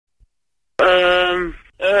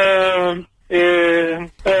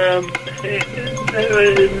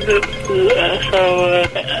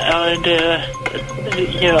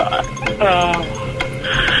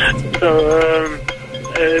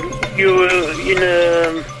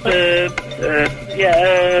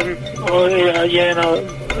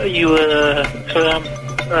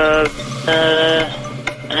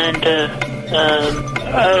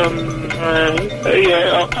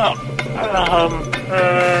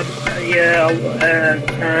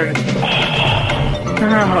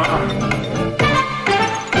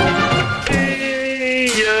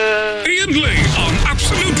Ian Lee on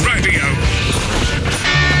Absolute Radio.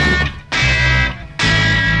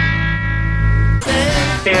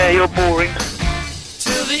 Yeah, you're boring.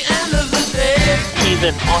 Till the end of the day.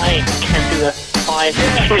 Even I can do a 5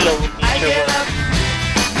 kilometer I get run. up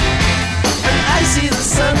and I see the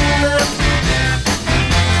sun up.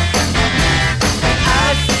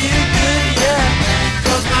 I feel good, yeah,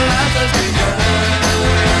 'cause my life has begun.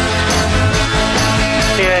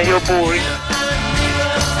 Yeah, you're boring.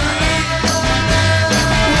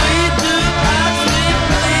 We do as we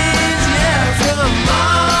please, yeah, from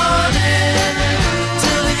morning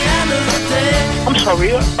till the end of the day. I'm sorry,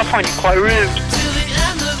 I find it quite rude. Till the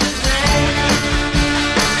end of the day.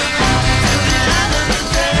 Till the end of the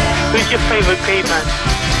day. Who's your favourite gay man?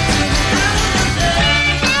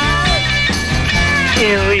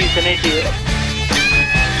 Ian Lee's an idiot.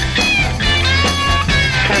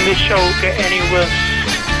 Can this show get any worse?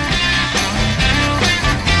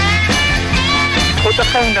 Put the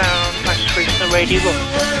phone down and switch the radio off.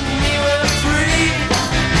 When we were free,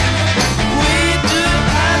 we do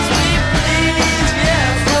as we please, yeah,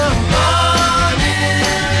 from morning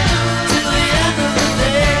till the end of the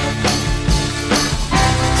day.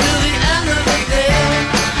 Till the end of the day. Till the end of the day. Till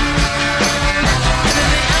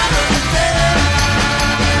the end of the day.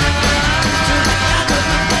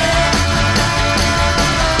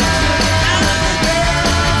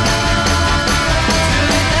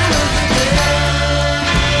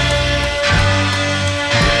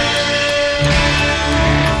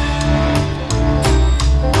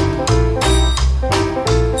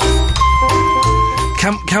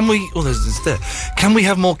 Can we? Oh, there's there. Can we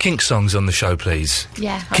have more Kinks songs on the show, please?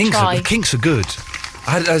 Yeah, I'll try. Kinks are good.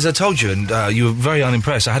 As I told you, and you were very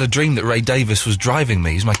unimpressed, I had a dream that Ray Davies was driving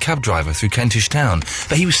me. He's my cab driver through Kentish Town,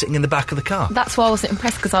 but he was sitting in the back of the car. That's why I wasn't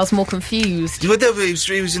impressed, because I was more confused. He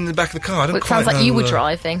was in the back of the car. I don't Well, it quite sounds like know, you were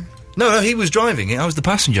driving. No, he was driving it. I was the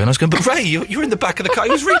passenger, and I was going, but Ray, you're in the back of the car. He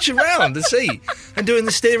was reaching round the seat and doing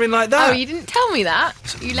the steering like that. Oh, you didn't tell me that.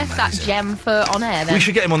 You left that gem for on air then. We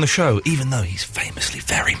should get him on the show, even though he's famously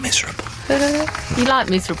very miserable. You like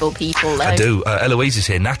miserable people, though. I do. Eloise is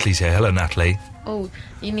here. Natalie's here. Hello, Natalie. Oh,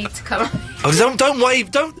 you need to come. Oh, don't wave.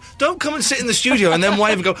 Don't come and sit in the studio and then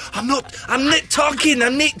wave and go, I'm not talking,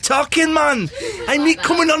 man. I'm not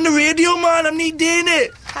coming on the radio, man. I'm not doing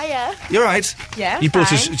it. Hiya. You're right. Yeah, You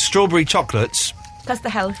brought us fine. strawberry chocolates. Because they're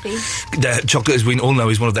healthy. The chocolate, as we all know,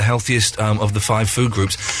 is one of the healthiest of the 5 food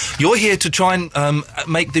groups. You're here to try and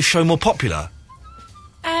make this show more popular.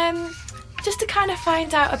 Just to kind of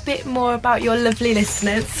find out a bit more about your lovely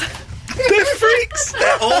listeners. They're freaks.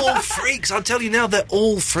 They're all freaks. I'll tell you now, they're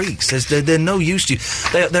all freaks. They're no use to you.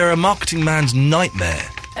 They're a marketing man's nightmare.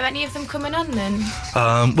 Are any of them coming on then?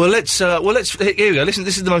 Well, let's. Here we go. Listen,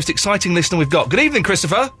 this is the most exciting listener we've got. Good evening,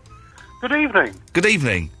 Christopher. Good evening. Good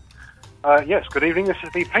evening. Yes, good evening. This is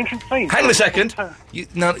the Patient Saint. Hang on a second.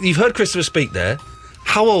 Now, you've heard Christopher speak there.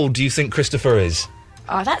 How old do you think Christopher is?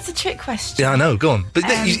 Oh, that's a trick question. Yeah, I know. Go on. But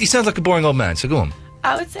he sounds like a boring old man, so go on.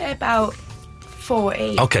 I would say about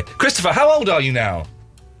 40. Okay. Christopher, how old are you now?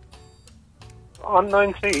 I'm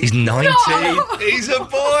 19. He's 19. No! He's a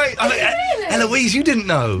boy. Really? Eloise, you didn't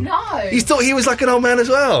know. No. You thought he was like an old man as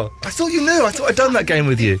well. I thought you knew. I thought I'd done that game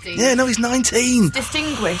with you. Yeah, no, he's 19.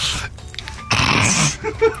 Distinguished.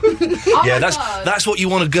 Yeah, that's what you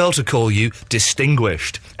want a girl to call you,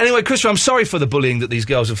 distinguished. Anyway, Christopher, I'm sorry for the bullying that these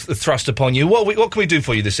girls have thrust upon you. What can we do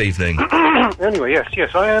for you this evening? Anyway,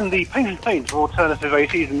 yes, I am the Patient Saint for alternative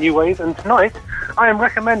 80s and new wave, and tonight I am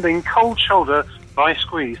recommending Cold Shoulder by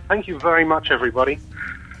Squeeze. Thank you very much, everybody.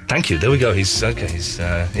 Thank you. There we go. He's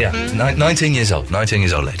 19 years old. 19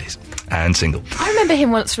 years old, ladies. And single. I remember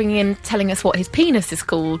him once ringing in telling us what his penis is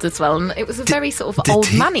called as well, and it was a very sort of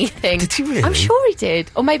old manny thing. Did he really? I'm sure he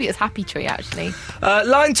did. Or maybe it was Happy Tree, actually.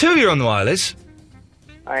 Line 2, you're on the wireless.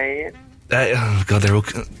 I... oh, God, they're all...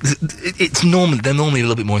 It's normal. They're normally a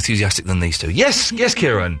little bit more enthusiastic than these two. Yes,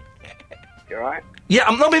 Kieran. You alright? Yeah,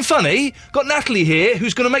 I'm not being funny. Got Natalie here,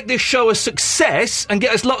 who's going to make this show a success and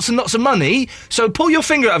get us lots and lots of money. So pull your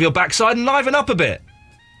finger out of your backside and liven up a bit.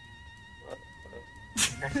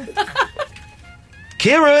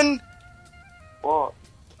 Kieran! What?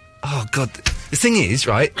 Oh, God. The thing is,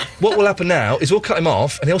 right, what will happen now is we'll cut him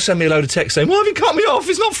off and he'll send me a load of text saying, why have you cut me off?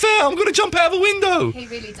 It's not fair. I'm going to jump out of a window. He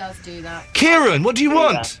really does do that. Kieran, what do you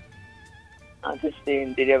want? I'm just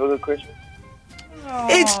saying, did you have a good Christmas?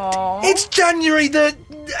 It's January the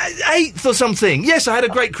 8th or something. Yes, I had a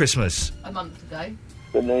great Christmas. A month ago.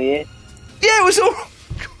 Good New Year? Yeah, it was all...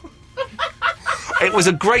 It was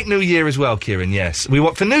a great New Year as well, Kieran, yes.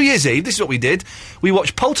 For New Year's Eve, this is what we did. We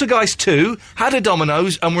watched Poltergeist 2, had a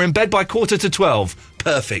Domino's, and we're in bed by 11:45.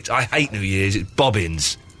 Perfect. I hate New Year's. It's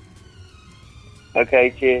bobbins.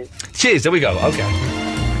 Okay, cheers. Cheers, there we go. Okay.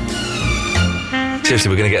 Seriously,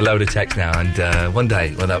 we're going to get a load of text now, and one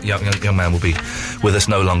day, well, that young man will be with us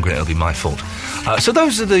no longer, and it'll be my fault. So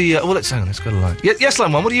those are the... well, let's hang on, let's go to line... yes,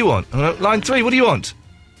 line 1, what do you want? Line 3, what do you want?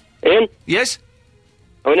 Ian? Yes?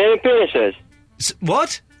 Are we naming penises?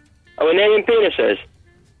 What? Are we naming penises?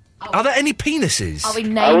 Are there any penises? Are we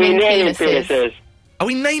naming penises? Are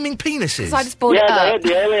we naming penises? 'Cause I just brought it I up. heard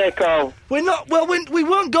the earlier call. We're not... Well, we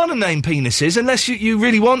weren't going to name penises unless you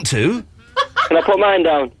really want to. Can I put mine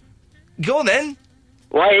down? Go on, then.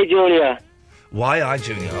 Y.A. Junior. Y.I.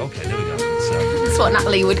 Junior. Okay, there we go. That's what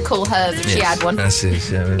Natalie would call hers if she had one. That's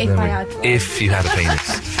it. Yeah, If I had one. If you had a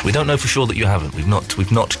penis. We don't know for sure that you haven't. We've not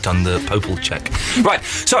done the Popal check. Right,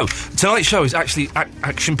 so, tonight's show is actually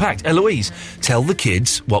action-packed. Eloise, tell the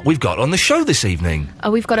kids what we've got on the show this evening.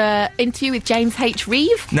 We've got an interview with James H.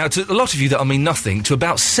 Reeve. Now, to a lot of you that'll mean nothing, to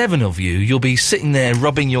about 7 of you, you'll be sitting there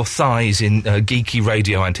rubbing your thighs in geeky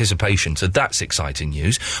radio anticipation, so that's exciting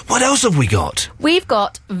news. What else have we got? We've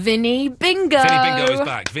got Vinny Bingo. Vinny Bingo is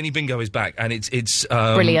back. Vinny Bingo is back, and it's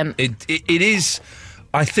brilliant. It is.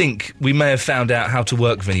 I think we may have found out how to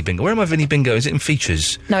work Vinny Bingo. Where am I, Vinny Bingo? Is it in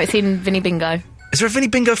features? No, it's in Vinny Bingo. Is there a Vinny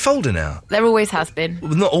Bingo folder now? There always has been.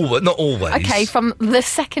 Well, not always. Okay, from the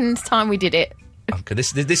second time we did it. Okay,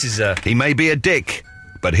 this is. He may be a dick,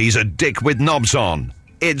 but he's a dick with knobs on.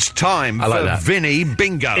 It's time I like for that. Vinny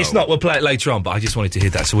Bingo. It's not. We'll play it later on, but I just wanted to hear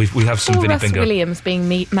that. So we have some Poor Vinny Russ Bingo. Williams being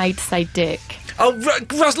made to say dick. Oh,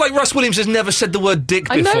 Russ Williams has never said the word dick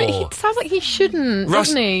I before. know, it sounds like he shouldn't,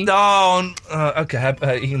 doesn't he? Oh, okay.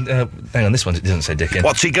 Hang on, this one doesn't say dick in.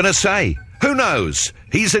 What's he going to say? Who knows?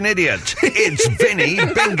 He's an idiot. It's Vinny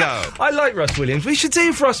Bingo. I like Russ Williams. We should see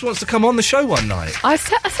if Russ wants to come on the show one night. I was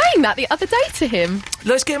saying that the other day to him.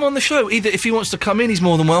 Let's get him on the show. Either if he wants to come in, he's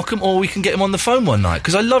more than welcome, or we can get him on the phone one night,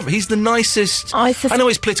 because I love him. He's the nicest... I know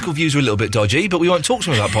his political views are a little bit dodgy, but we won't talk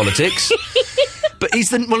to him about politics. But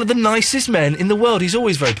he's one of the nicest men in the world. He's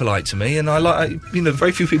always very polite to me, and I like...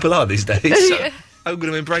 very few people are these days, so I'm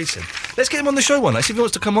going to embrace him. Let's get him on the show one night. See if he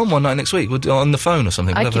wants to come on one night next week. We'll do it on the phone or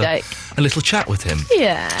something. We'll have a little chat with him.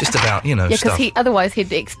 Yeah. Just about, Yeah, stuff. because otherwise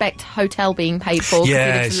he'd expect hotel being paid for, because he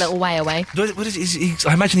lives Yes. a little way away. What is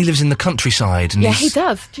I imagine he lives in the countryside. And Yeah, he's- he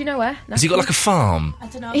does. Do you know where? Has he got like a farm? I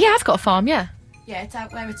don't know. He has got a farm, yeah. Yeah, it's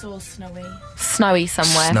out where it's all snowy. Snowy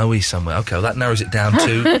somewhere. Snowy somewhere. Okay, well, that narrows it down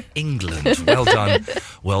to England. Well done.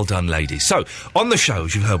 Well done, ladies. So, on the show,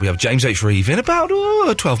 as you've heard, we have James H. Reeve in about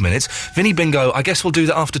 12 minutes. Vinny Bingo, I guess we'll do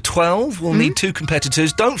that after 12. We'll need 2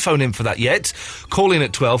 competitors. Don't phone in for that yet. Call in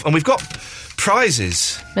at 12. And we've got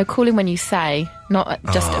prizes. No, call him when you say, not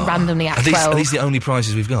just randomly at 12. Are these the only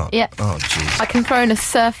prizes we've got? Yeah. Oh, jeez. I can throw in a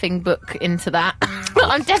surfing book into that.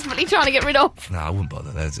 I'm desperately trying to get rid of. No, I wouldn't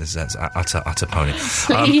bother. That's utter pony.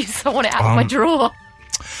 Please, I want it out of my drawer.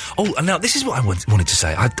 Oh, and now this is what I wanted to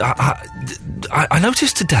say. I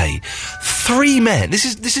noticed today 3 men. This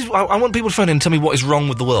is. I want people to phone in and tell me what is wrong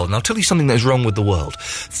with the world, and I'll tell you something that is wrong with the world.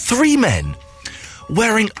 3 men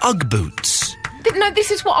wearing UGG boots. No, this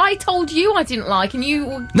is what I told you I didn't like, and you.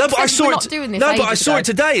 No, but I said saw we're it. Not doing this No, but I ages saw ago. it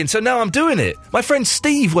today, and so now I'm doing it. My friend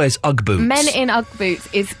Steve wears UGG boots. Men in UGG boots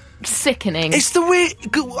is sickening. It's the weird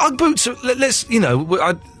UGG boots. Let's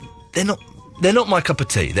they're not my cup of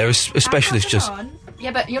tea. They're a specialist. Just.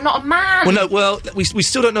 Yeah, but you're not a man. Well, we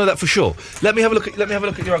still don't know that for sure. Let me have a look at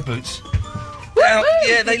your UGG boots. Now,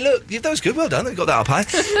 yeah, they look. Yeah, that was good. Well done. They got that up high.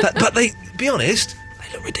 but they, be honest,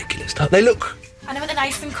 they look ridiculous. Don't they? Look. I know, they're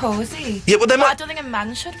nice and cosy. Yeah, well, they But I might. don't think a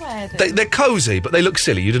man should wear them. They're cosy, but they look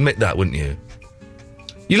silly. You'd admit that, wouldn't you?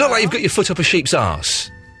 You look like you've got your foot up a sheep's arse.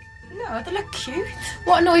 No, they look cute.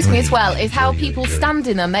 What annoys me as well is how people stand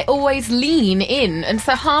in them. They always lean in, and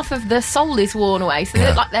so half of the sole is worn away, so they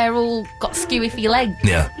look like they're all got skewy legs.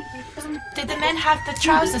 Yeah. Did the men have the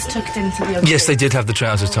trousers tucked into the UGG Yes, they did have the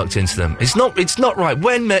trousers tucked into them. It's not right.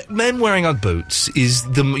 When men wearing UGG boots is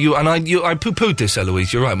I poo-pooed this,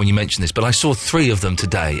 Eloise. You're right when you mentioned this, but I saw 3 of them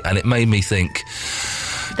today, and it made me think.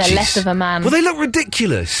 They're Jeez. less of a man. Well, they look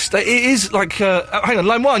ridiculous. It is like. Hang on,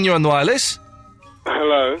 line 1, you're on the wireless.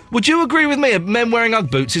 Hello. Would you agree with me? Men wearing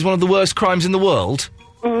Ugg boots is one of the worst crimes in the world.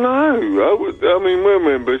 No, I mean,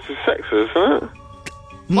 women boots are sexist, isn't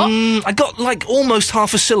it? I got like almost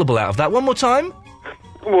half a syllable out of that. One more time.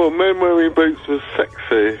 Well, men wearing boots are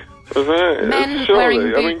sexy, isn't it? Men Surely.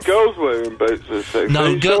 wearing I mean, boots- girls wearing boots are sexy.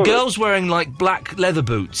 No, surely. girls wearing like black leather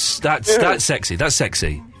boots. That's sexy. That's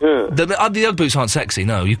sexy. Yeah. The Ugg boots aren't sexy.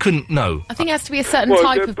 No, you couldn't. No. I think it has to be a certain Well,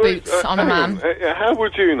 type the of boots on a hang man. on, how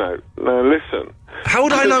would you know? Now, listen. How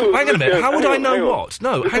would I know? Hang on a minute. How would I Hang know on. what?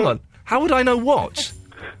 No, hang on. How would I know what?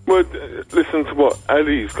 Well, listen to what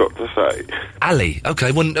Ali's got to say. Ali.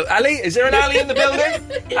 Okay. Well, Ali, is there an Ali in the building?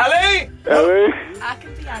 Ali. Ali? I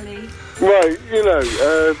can be Ali. Right, you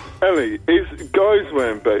know, Ali, is guys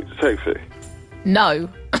wearing boots sexy? No.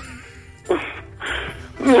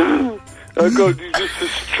 Oh, God, you just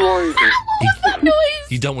destroyed it. That noise.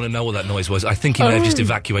 You don't want to know what that noise was. I think he may have just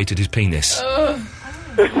evacuated his penis.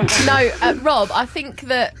 No, Rob, I think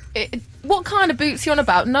that... what kind of boots you on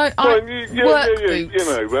about? No, Well, work boots. boots. You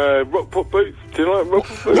know, rock pot boots. Do you like rock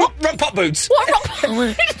pot boots? Rock pot boots. What rock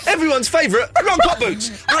boots? Everyone's favourite, rock pot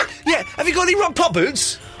boots. Right, yeah, have you got any rock pot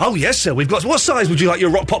boots? Oh, yes, sir, we've got... What size would you like your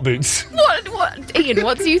rock pot boots? What, Ian,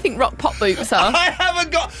 what do you think rock pot boots are? I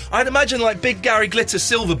haven't got... I'd imagine, like, big Gary Glitter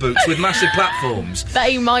silver boots with massive platforms.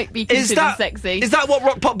 They might be considered sexy. Is that what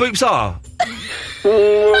rock pot boots are?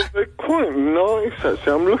 Well, they're quite nice,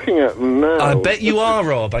 actually. I'm looking at them now. I bet you are,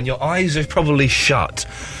 Rob, and your eyes are probably shut.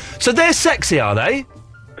 So they're sexy, are they?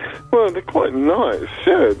 Well, they're quite nice,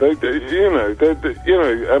 yeah. They you know,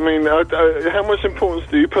 I mean, how much importance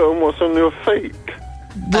do you put on what's on your feet?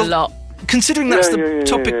 A lot. Considering that's the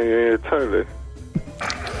topic... Yeah, totally.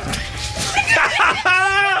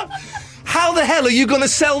 How the hell are you going to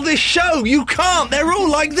sell this show? You can't. They're all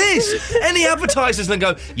like this. Any advertisers then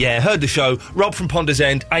go, yeah, heard the show. Rob from Ponders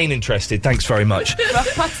End, ain't interested. Thanks very much. Rock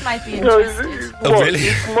pots might be No, interested. Oh, really?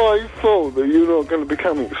 It's my fault that you're not going to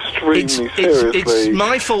become extremely seriously. It's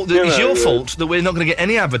my fault that it's your yeah. fault that we're not going to get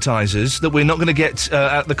any advertisers, that we're not going to get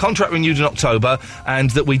the contract renewed in October, and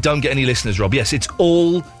that we don't get any listeners, Rob. Yes, it's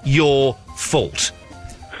all your fault.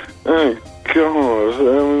 Oh, God.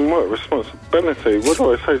 I mean, what responsibility? What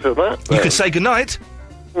do I say to that, then? You could say goodnight.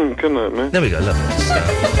 Good night, man. There we go, lovely.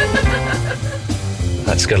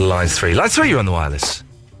 Let's go to line 3. Line 3, you're on the wireless.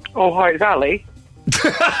 Oh, hi, it's Ali.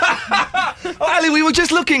 Oh, Ali, we were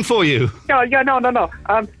just looking for you. No.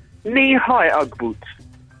 Knee-high Ugg boots.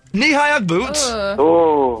 Knee-high Ugg boots?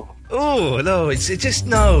 Oh. Oh, no, it's just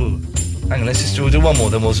no. Hang on, we'll do one more,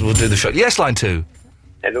 then we'll do the show. Yes, line 2.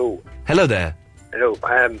 Hello. Hello there. Hello.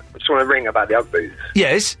 I just want to ring about the Ugg boots.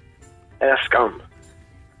 Yes? They're scum.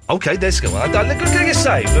 Okay, they're scum. I'm going to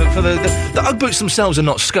say, for the Ugg boots themselves are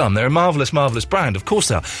not scum. They're a marvellous, marvellous brand. Of course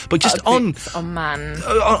they are. But just on man.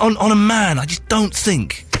 On a man, I just don't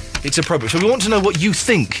think it's appropriate. So we want to know what you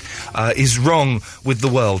think is wrong with the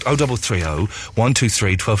world. 0330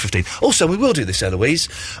 123 1215. Also, we will do this, Eloise.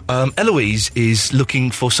 Eloise is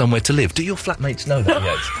looking for somewhere to live. Do your flatmates know that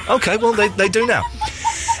yet? Okay, well, they do now.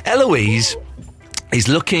 Eloise is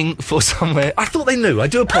looking for somewhere... I thought they knew. I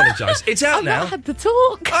do apologise. It's out now. I've not had the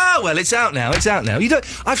talk. Oh, well, it's out now. It's out now. You don't...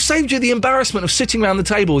 I've saved you the embarrassment of sitting around the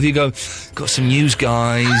table with you go, got some news,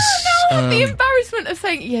 guys. The embarrassment of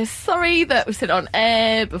saying, yes, sorry that we said on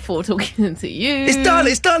air before talking to you. It's done.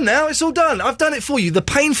 It's done now. It's all done. I've done it for you. The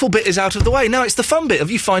painful bit is out of the way. Now it's the fun bit of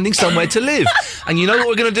you finding somewhere to live. And you know what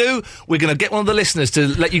we're going to do? We're going to get one of the listeners to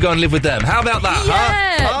let you go and live with them. How about that,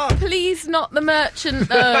 Yeah, please not the merchant,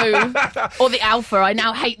 though. Or the Alpha. I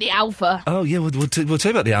now hate the Alpha. Oh, yeah, we'll tell you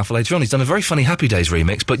about the Alpha later on. He's done a very funny Happy Days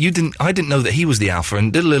remix, but I didn't know that he was the Alpha,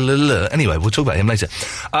 and anyway, we'll talk about him later.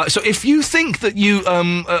 So if you think that you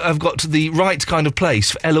have got the right kind of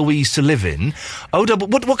place for Eloise to live in,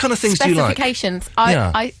 what kind of things do you like? Specifications.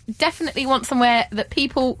 I definitely want somewhere that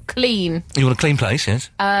people clean. You want a clean place,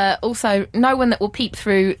 yes? Also, no one that will peep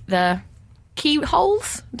through the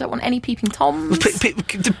keyholes. Don't want any peeping toms. Do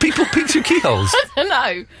people peep through keyholes? I don't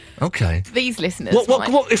know. Okay. These listeners.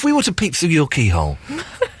 What if we were to peep through your keyhole?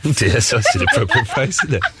 Oh dear, that's such an appropriate phrase,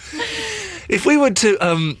 isn't it? If we were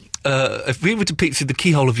to peep through the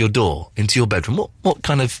keyhole of your door into your bedroom, what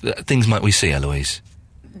kind of things might we see, Eloise?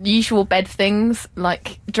 Usual bed things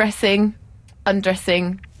like dressing,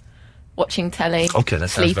 undressing, watching telly. Okay, that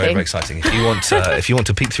sounds sleeping. very, very exciting. If you want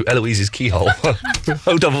to peek through Eloise's keyhole,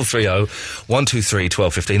 0330 123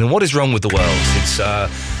 1215. And what is wrong with the world? It's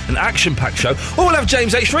an action-packed show. Oh, we'll have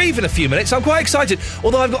James H. Reeve in a few minutes. I'm quite excited.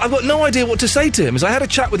 Although I've got no idea what to say to him, as I had a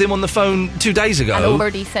chat with him on the phone 2 days ago. And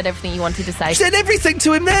already said everything you wanted to say. Said everything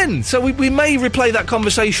to him then. So we may replay that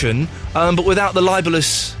conversation, but without the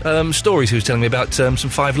libellous stories he was telling me about some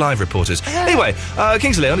 5 Live reporters. Anyway,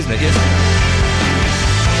 Kings of Leon, isn't it? Yes.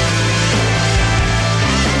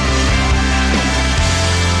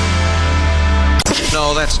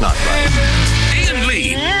 No, that's not right. Ian Lee.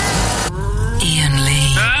 Ian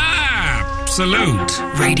Lee. Absolute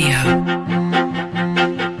Radio.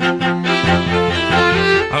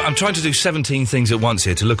 I'm trying to do 17 things at once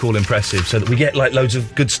here to look all impressive so that we get, like, loads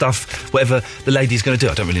of good stuff, whatever the lady's going to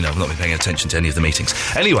do. I don't really know. I've not been paying attention to any of the meetings.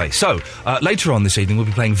 Anyway, so, later on this evening, we'll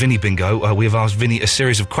be playing Vinny Bingo. We have asked Vinny a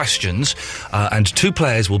series of questions, and two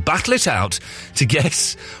players will battle it out to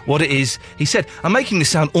guess what it is he said. I'm making this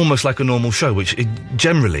sound almost like a normal show, which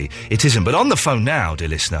generally it isn't. But on the phone now, dear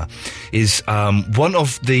listener, is one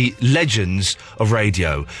of the legends of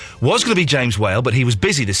radio. Was going to be James Whale, but he was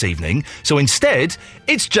busy this evening, so instead,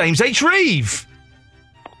 it's James H. Reeve.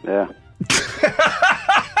 Yeah.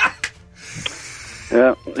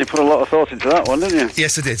 Yeah, you put a lot of thought into that one, didn't you?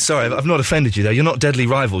 Yes, I did. Sorry, I've not offended you, though. You're not deadly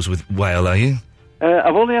rivals with Whale, are you?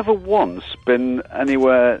 I've only ever once been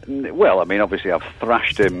anywhere... Well, I mean, obviously I've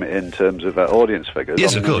thrashed him in terms of audience figures.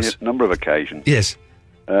 Yes, of course. A number of occasions. Yes.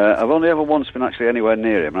 I've only ever once been actually anywhere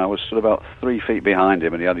near him, and I was sort of about 3 feet behind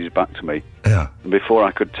him, and he had his back to me. Yeah. And before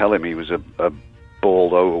I could tell him he was a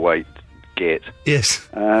bald, overweight git. Yes.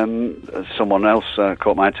 Someone else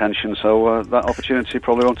caught my attention, so that opportunity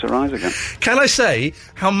probably won't arise again. Can I say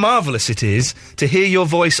how marvellous it is to hear your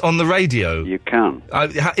voice on the radio? You can.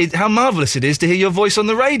 How marvellous it is to hear your voice on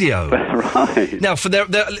the radio. Right. Now,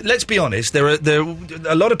 let's be honest, there are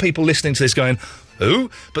a lot of people listening to this going, who?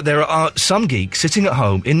 But there are some geeks sitting at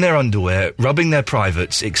home in their underwear, rubbing their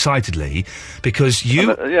privates excitedly, because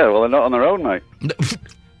you... yeah, well, they're not on their own, mate.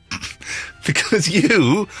 Because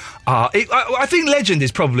you are... I think legend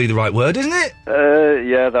is probably the right word, isn't it?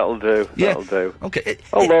 Yeah, that'll do. Yeah. That'll do. Okay.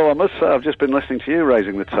 Although, I must say, I've just been listening to you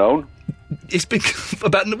raising the tone. It's been...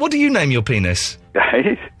 about... What do you name your penis?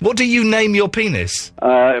 Hey? What do you name your penis?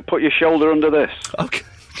 Put your shoulder under this. Okay.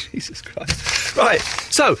 Jesus Christ. Right,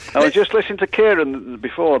 so... I was just listening to Kieran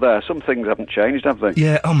before there. Some things haven't changed, have they?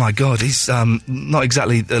 Yeah, oh my God, he's not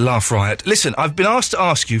exactly a laugh riot. Listen, I've been asked to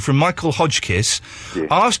ask you from Michael Hodgkiss,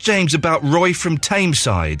 ask James about Roy from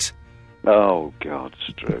Tameside. Oh, God,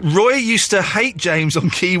 it's true. Roy used to hate James on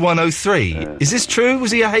Key 103. Is this true?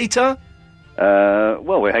 Was he a hater?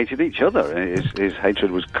 Well, we hated each other. His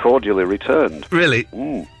hatred was cordially returned. Really?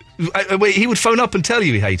 Mm. Wait, he would phone up and tell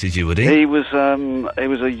you he hated you, would he? He was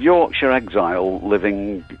a Yorkshire exile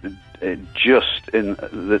living just in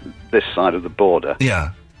this side of the border.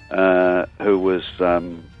 Yeah. Who was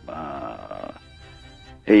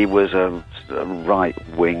he was a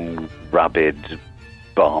right-wing, rabid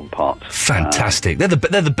barn pot. Fantastic. They're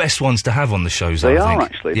the best ones to have on the shows. They I think. are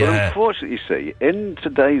actually, Yeah. but unfortunately, you see, in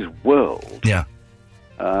today's world. Yeah.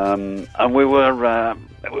 And we were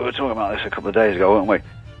talking about this a couple of days ago, weren't we?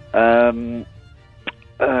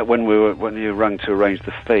 When you rang to arrange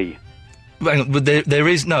the fee. Hang on, but there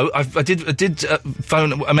is no. I did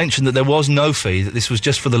phone. I mentioned that there was no fee. That this was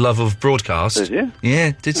just for the love of broadcast. Did you?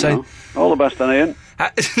 Yeah, did say. No. All the best, then, Ian.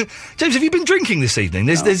 James, have you been drinking this evening?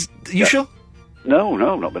 There's. You sure? No,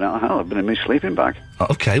 I've not been out of hell. I've been in my sleeping bag. Oh,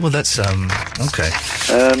 okay, well that's okay.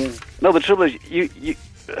 No, the trouble is you.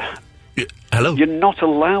 Hello? You're not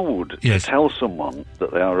allowed to tell someone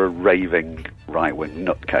that they are a raving right-wing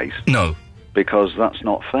nutcase. No. Because that's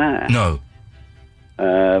not fair. No.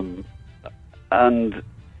 And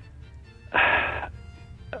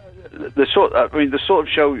the sort of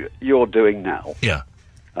show you're doing now. Yeah.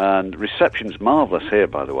 And reception's marvellous here,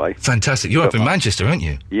 by the way. Fantastic. You're up in Manchester, aren't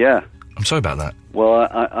you? Yeah. I'm sorry about that. Well,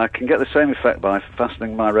 I can get the same effect by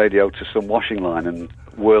fastening my radio to some washing line and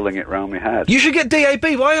whirling it round my head. You should get DAB.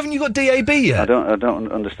 Why haven't you got DAB yet? I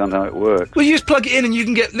don't understand how it works. Well, you just plug it in and you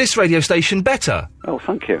can get this radio station better. Oh,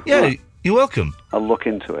 thank you. Yeah, Well, you're welcome. I'll look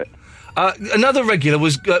into it. Another regular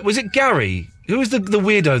was it Gary? Who was the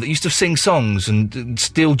weirdo that used to sing songs and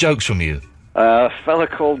steal jokes from you? A fella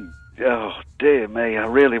called... Oh, dear me, I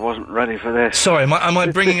really wasn't ready for this. Sorry, am I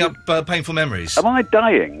bringing up painful memories? Am I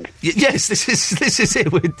dying? Yes, this is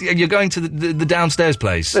it. You're going to the downstairs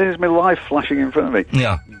place. There's my life flashing in front of me.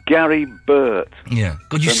 Yeah. Gary Burt. Yeah.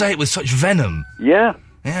 God, you say it with such venom. Yeah.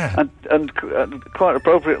 Yeah. And quite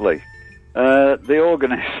appropriately, the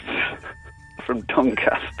organist from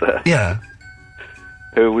Doncaster. Yeah.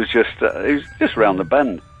 Who was just round the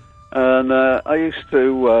bend, and I used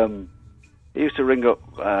to ring up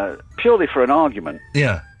purely for an argument.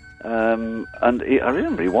 Yeah. And I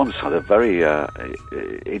remember he once had a very...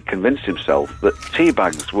 he'd convinced himself that tea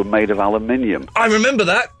bags were made of aluminium. I remember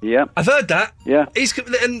that. Yeah. I've heard that. Yeah.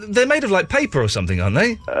 And they're made of, like, paper or something, aren't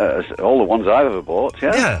they? All the ones I've ever bought,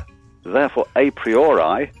 yeah. Yeah. Therefore, a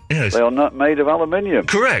priori, yes, they are not made of aluminium.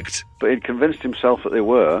 Correct. But he'd convinced himself that they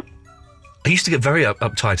were. I used to get very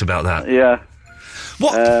uptight about that. Yeah.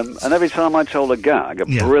 What? And every time I told a gag, a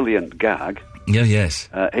brilliant gag, Yeah, yes.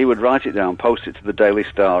 He would write it down, post it to the Daily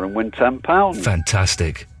Star, and win £10.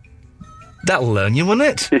 Fantastic. That'll learn you, won't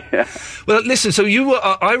it? Yeah. Well, listen, so you were...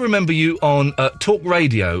 I remember you on Talk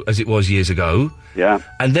Radio, as it was years ago. Yeah.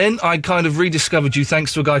 And then I kind of rediscovered you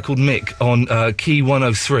thanks to a guy called Mick on Key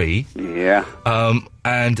 103. Yeah.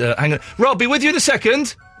 And, hang on. Rob, be with you in a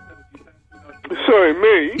second. Sorry,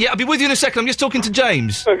 me? Yeah, I'll be with you in a second. I'm just talking to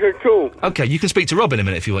James. Okay, cool. Okay, you can speak to Rob in a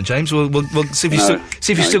minute if you want, James. We'll see if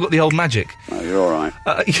you've still got the old magic. No, you're all right.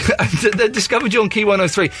 They discovered you on Key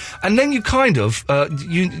 103, and then you kind of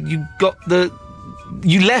you got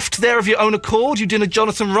you left there of your own accord. You did a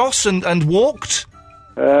Jonathan Ross and walked.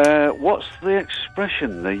 What's the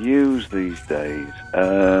expression they use these days?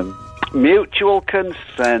 Mutual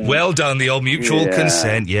consent. Well done, the old mutual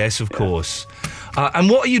consent. Yes, of course. And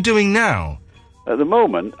what are you doing now? At the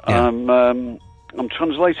moment, I'm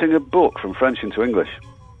translating a book from French into English.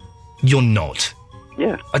 You're not.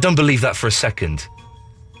 Yeah. I don't believe that for a second.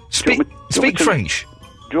 Speak French.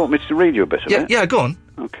 Do you want me to read you a bit of it? Yeah, go on.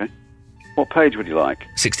 Okay. What page would you like?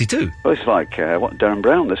 62. Well, it's like, Darren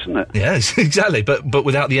Brown, this, isn't it? Yes, exactly, but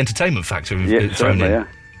without the entertainment factor thrown in. Yeah.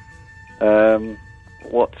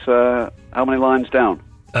 How many lines down?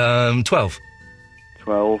 12.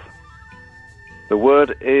 12. The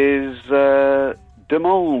word is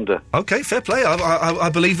demande. Okay, fair play. I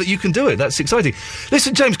believe that you can do it. That's exciting.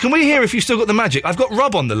 Listen, James, can we hear if you've still got the magic? I've got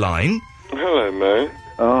Rob on the line. Hello, mate.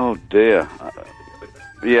 Oh, dear.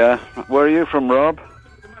 Yeah. Where are you from, Rob?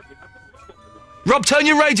 Rob, turn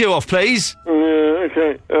your radio off, please. Yeah,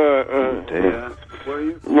 okay. Oh, dear. Where are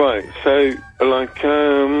you? Right, so,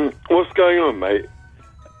 what's going on, mate?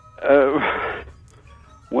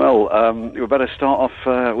 Well, we better start off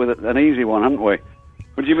with an easy one, hadn't we?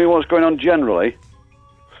 What do you mean what's going on generally?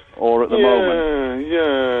 Or at the moment?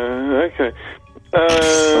 Yeah, okay.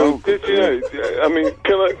 Did you know, I mean,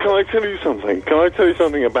 can I tell you something? Can I tell you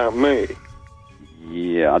something about me?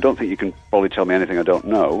 Yeah, I don't think you can probably tell me anything I don't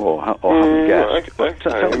know or haven't guessed.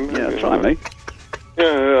 Okay. Try me.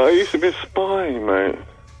 Yeah, I used to be a spy, mate.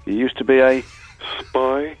 You used to be a...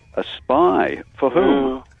 Spy? A spy? For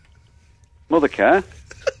whom? Mothercare?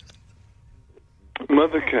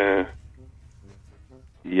 Mothercare?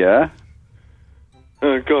 Yeah?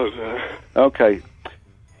 Oh, God. Okay.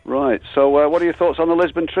 Right, so what are your thoughts on the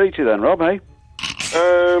Lisbon Treaty then, Rob, hey?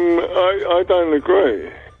 I don't agree.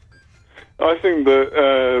 I think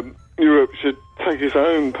that Europe should take its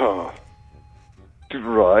own path.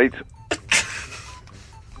 Right.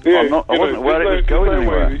 Yeah, I wasn't aware it was going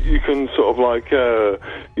anywhere. You can sort of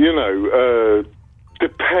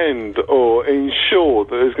depend or ensure that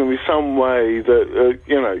there's going to be some way that,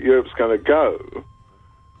 Europe's going to go.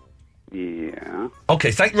 Yeah.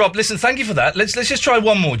 Okay, Rob, listen, thank you for that. Let's just try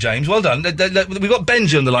one more, James. Well done. We've got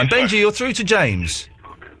Benji on the line. Benji, you're through to James.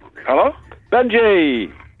 Hello?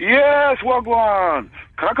 Benji! Yes, Wagwan.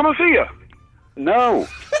 Can I come and see you? No.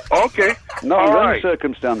 Okay. Not under any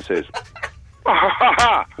circumstances. Where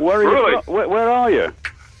are really? you? Where are you?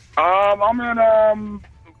 I'm in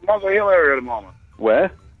Muswell Hill area at the moment.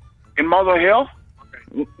 Where? In Muswell Hill.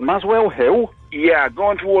 Muswell Hill? Yeah,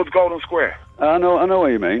 going towards Golden Square. I know what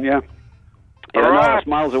you mean, yeah. Yeah, no, that's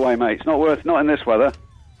miles away, mate. It's not in this weather.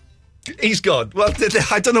 He's gone. Well,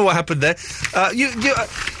 I don't know what happened there.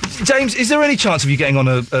 James, is there any chance of you getting on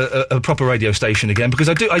a proper radio station again? Because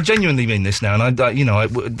I genuinely mean this now, and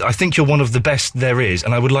I think you're one of the best there is,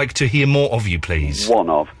 and I would like to hear more of you, please. One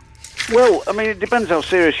of. Well, I mean, it depends how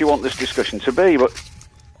serious you want this discussion to be, but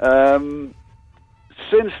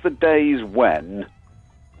since the days when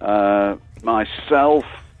myself,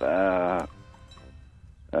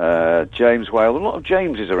 James Whale, a lot of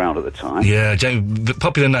Jameses around at the time. Yeah, James,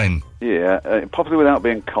 popular name. Yeah, popular without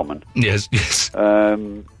being common. Yes.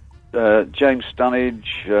 James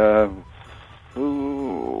Stanage,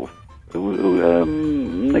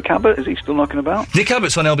 Nick Abbott, is he still knocking about? Nick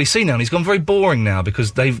Abbott's on LBC now, and he's gone very boring now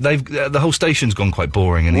because they've the whole station's gone quite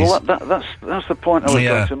boring. And well, that's the point I was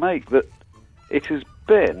going to make, that it has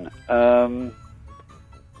been the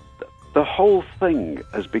whole thing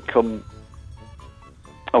has become.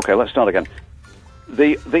 Okay, let's start again.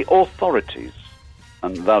 The authorities,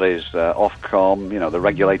 and that is Ofcom, the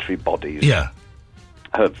regulatory bodies,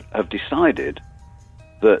 have decided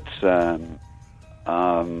that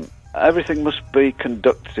everything must be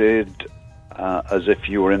conducted as if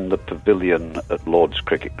you were in the pavilion at Lord's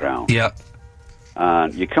Cricket Ground. Yeah,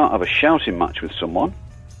 and you can't have a shouting match with someone.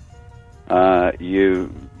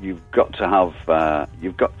 You've got to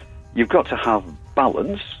have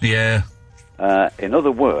balance. Yeah. In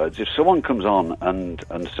other words, if someone comes on and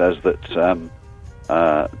says that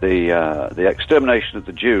the extermination of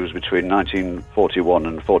the Jews between 1941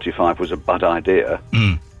 and 45 was a bad idea,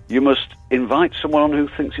 you must invite someone on who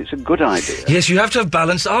thinks it's a good idea. Yes, you have to have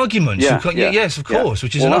balanced arguments. Yeah, You can't- yeah, yes, of yeah. course,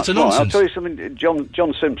 which is Well, utter that's right. nonsense. I'll tell you something.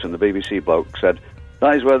 John Simpson, the BBC bloke, said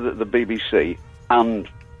that is where the BBC and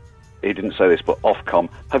he didn't say this, but Ofcom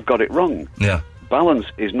have got it wrong. Yeah. Balance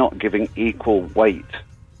is not giving equal weight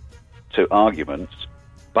to arguments.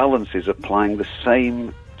 Balance is applying the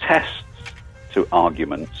same tests to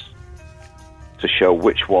arguments to show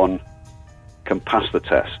which one can pass the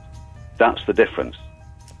test. That's the difference.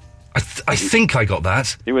 I think I got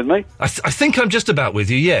that. You with me? I think I'm just about with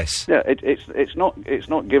you. Yes. Yeah, it's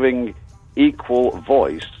not giving equal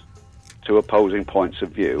voice to opposing points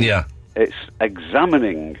of view. Yeah. It's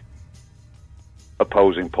examining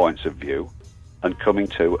opposing points of view and coming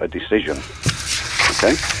to a decision.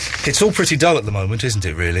 Okay? It's all pretty dull at the moment, isn't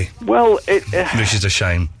it, really? Well, Which is a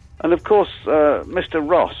shame. And of course, Mr.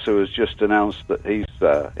 Ross, who has just announced that he's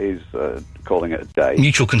calling it a day.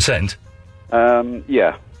 Mutual consent?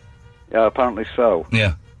 Yeah, apparently so.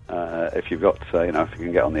 Yeah. If you've got, if you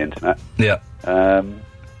can get on the internet. Yeah.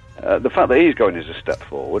 The fact that he's going is a step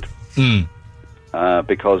forward.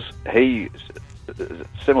 Because he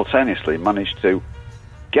simultaneously managed to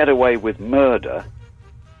get away with murder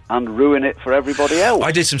and ruin it for everybody else.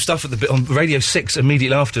 I did some stuff on Radio 6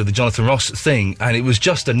 immediately after the Jonathan Ross thing, and it was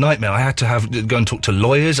just a nightmare. I had to go and talk to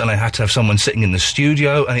lawyers, and I had to have someone sitting in the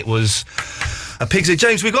studio, and it was a pig's ear.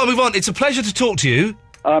 James, we've got to move on. It's a pleasure to talk to you.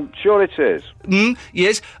 I'm sure it is.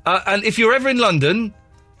 Yes, and if you're ever in London,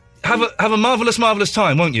 have a marvellous, marvellous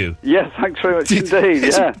time, won't you? Yes, thanks very much indeed.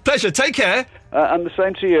 It's yeah. a pleasure. Take care. And the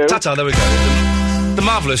same to you. Ta-ta, there we go. The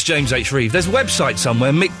marvellous James H. Reeve. There's a website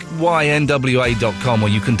somewhere, micynwa.com, where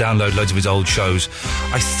you can download loads of his old shows.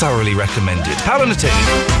 I thoroughly recommend it. Howlin' a Tin.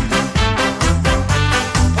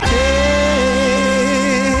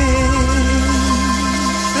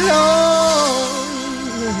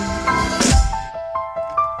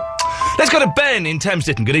 Let's go to Ben in Thames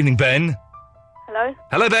Ditton. Good evening, Ben. Hello?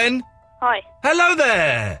 Hello, Ben. Hi. Hello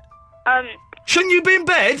there. Shouldn't you be in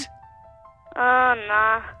bed?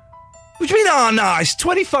 Nah. What do you mean, nah? It's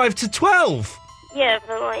 25 to 12. Yeah,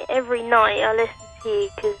 but like every night I listen to you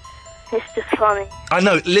because it's just funny. I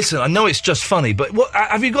know, listen, I know it's just funny, but what,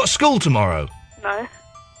 have you got school tomorrow? No.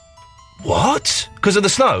 What? Because of the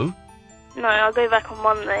snow? No, I'll go back on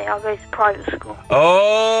Monday. I'll go to private school.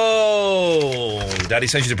 Oh, Daddy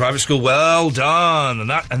sends you to private school. Well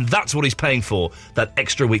done. And that's what he's paying for, that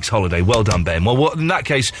extra week's holiday. Well done, Ben. Well, in that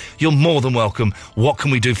case, you're more than welcome. What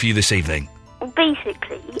can we do for you this evening? Well,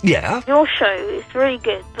 basically, Yeah? your show is really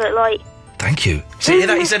good, but like... Thank you. See,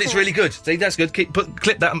 he said it's really good. See, that's good. Clip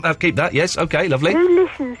that. Keep that. Yes, okay, lovely. Who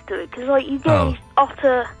listens to it? Because like you get these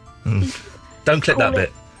utter... Don't clip that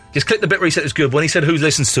bit. Just clip the bit where he said it's good. When he said who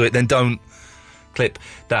listens to it, then don't clip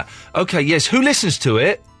that. Okay, yes, who listens to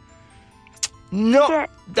it? Not get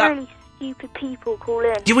that... really stupid people call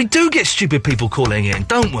in. Yeah, we do get stupid people calling in,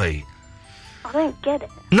 don't we? I don't get it.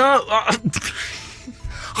 No,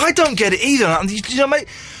 I don't get it either.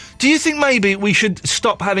 Do you think maybe we should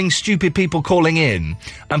stop having stupid people calling in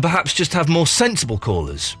and perhaps just have more sensible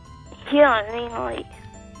callers? Yeah, I mean, like,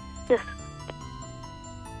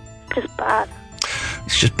 just bad.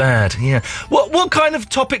 It's just bad, yeah. What kind of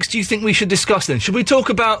topics do you think we should discuss then? Should we talk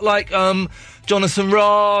about, like, Jonathan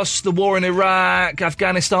Ross, the war in Iraq,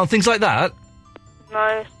 Afghanistan, things like that? No,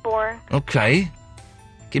 it's boring. Okay.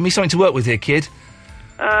 Give me something to work with here, kid.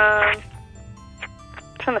 Trying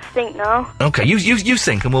to think now. Okay, you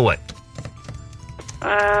think and we'll wait.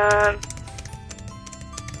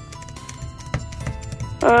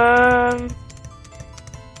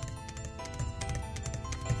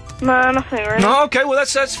 No, nothing really. No, okay, well,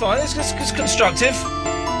 that's fine. It's constructive.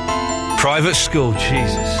 Private school,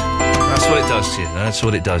 Jesus. That's what it does to you. That's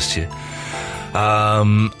what it does to you.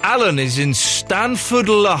 Alan is in Stanford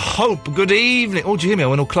La Hope. Good evening. Oh, do you hear me? I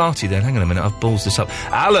went all clarty then. Hang on a minute, I've ballsed this up.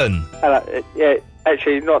 Alan. Hello. Yeah,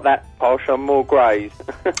 actually, not that posh. I'm more Grays.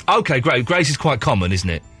 Okay, great. Grace is quite common, isn't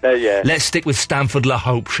it? Yeah. Let's stick with Stanford La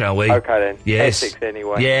Hope, shall we? Okay, then. Yes. Essex,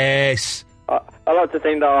 anyway. Yes. I like to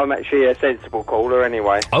think that I'm actually a sensible caller,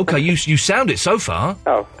 anyway. Okay, you sound it so far.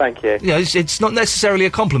 Oh, thank you. Yeah, it's not necessarily a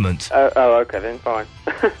compliment. Oh, okay, then, fine.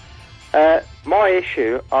 My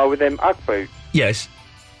issue are with them Ugg boots. Yes.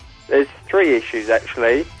 There's 3 issues,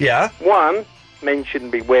 actually. Yeah? 1, men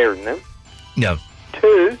shouldn't be wearing them. No.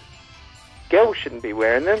 2, girls shouldn't be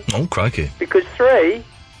wearing them. Oh, crikey. Because 3,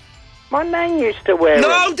 my nan used to wear them.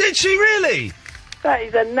 No, did she really? That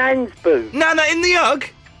is a nan's boot. Nana in the Ugg?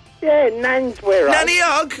 Yeah, nans wear Ugg. Nanny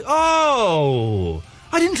Ugg? Oh.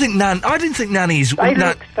 I didn't think nannies. They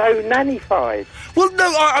look so nannified. Well,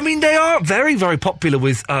 no, I mean they are very, very popular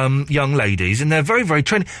with young ladies, and they're very, very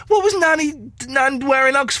trendy. What was Nan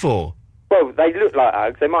wearing Uggs for? Well, they look like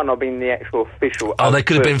Uggs. They might not have been the actual official. Oh, Uggs, they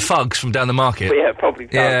could have been Fugs from down the market. But yeah, probably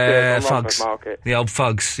Fugs. Yeah, from Fugs. Market. The old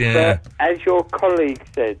Fugs. Yeah. But as your colleague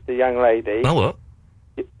said, the young lady. Oh, what?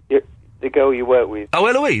 The girl you work with. Oh,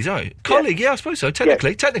 Eloise. Oh, colleague. Yeah, I suppose so.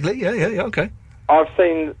 Technically, yeah. Okay. I've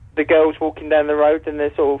seen the girls walking down the road and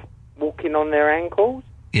they're sort of walking on their ankles.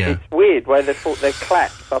 Yeah. It's weird where they're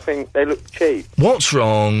claps. I think they look cheap. What's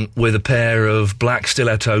wrong with a pair of black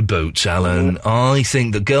stiletto boots, Alan? I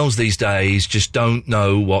think that girls these days just don't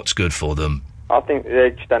know what's good for them. I think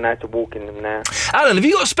they just don't know how to walk in them now. Alan, have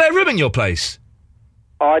you got a spare room in your place?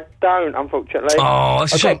 I don't, unfortunately. Oh,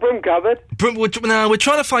 that's a shame. I've got a broom cupboard. We're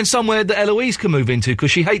trying to find somewhere that Eloise can move into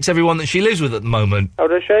because she hates everyone that she lives with at the moment. Oh,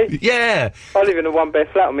 does she? Yeah. I live in a one-bed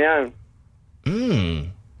flat on my own.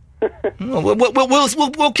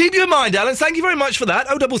 We'll keep you in mind, Alan. Thank you very much for that.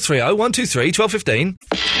 0330 123 1215.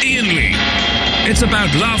 Ian Lee. It's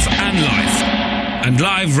about love and life. And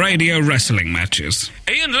live radio wrestling matches.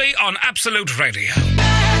 Ian Lee on Absolute Radio.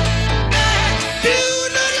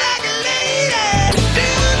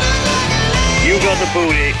 You got the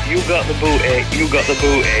booty, you got the booty, you got the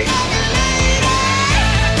booty.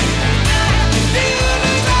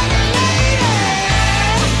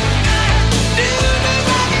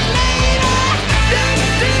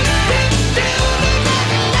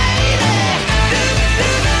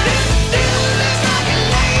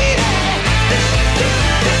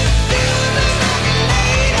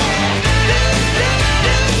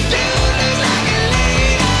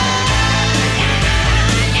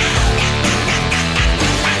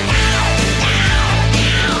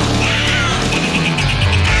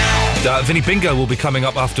 Vinny Bingo will be coming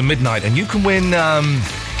up after midnight, and you can win, not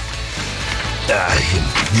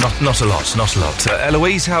a lot.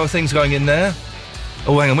 Eloise, how are things going in there?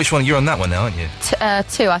 Oh, hang on, which one? You're on that one now, aren't you? 2,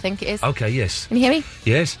 I think it is. Okay, yes. Can you hear me?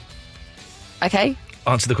 Yes. Okay.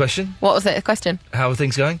 Answer the question. What was it, the question? How are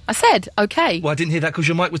things going? I said, okay. Well, I didn't hear that because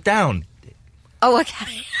your mic was down. Oh,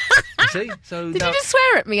 okay. You see? So Did you just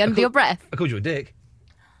swear at me under your breath? I called you a dick.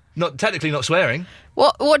 Technically not swearing.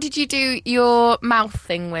 What did you do your mouth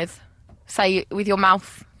thing with? Say, with your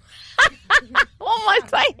mouth. What am I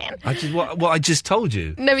saying? What I just told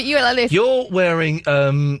you. No, but you were like this. You're wearing,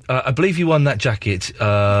 I believe you won that jacket,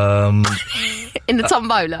 in the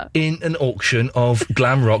tombola? In an auction of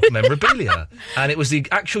glam rock memorabilia. And it was the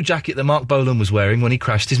actual jacket that Mark Bolan was wearing when he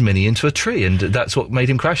crashed his Mini into a tree, and that's what made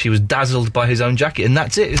him crash. He was dazzled by his own jacket, and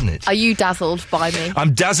that's it, isn't it? Are you dazzled by me?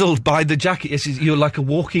 I'm dazzled by the jacket. Yes, you're like a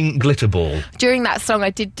walking glitter ball. During that song, I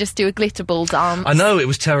did just do a glitter ball dance. I know, it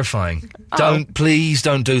was terrifying. Please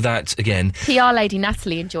don't do that again. PR Lady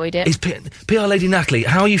Natalie enjoyed it. PR Lady Natalie,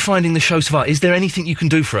 how are you finding the show so far? Is there anything you can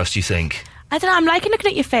do for us, do you think? I don't know, I'm liking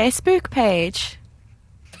looking at your Facebook page.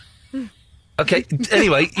 Okay,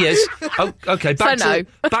 anyway, yes. Oh, okay, back to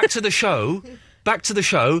the show. Back to the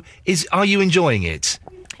show. Are you enjoying it?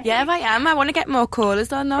 Yeah, I am. I want to get more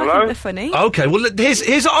callers on now. I think they're funny. Okay, well,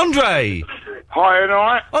 here's Andre. Hi,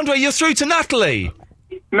 alright. Andre, you're through to Natalie.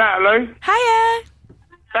 Natalie? Hiya.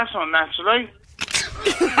 That's not Natalie.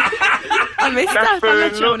 I missed That's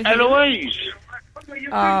that. Eloise.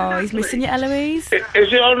 Oh, he's missing you, Eloise.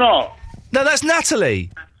 Is it or not? No, that's Natalie.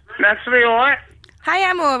 Natalie, alright? Hi,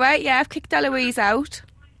 I'm alright. Yeah, I've kicked Eloise out.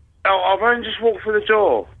 Oh, I've only just walked through the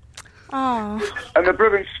door. Oh. And the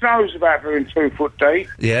blooming snow's about being 2 foot deep.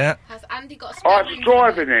 Yeah. Has Andy got a I was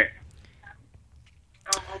driving it.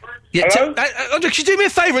 Yeah, Andre, could you do me a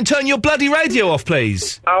favour and turn your bloody radio off,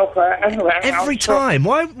 please? Okay, anyway. Every time.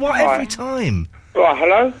 Why every time? Right,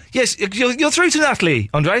 hello? Yes, you're through to Natalie,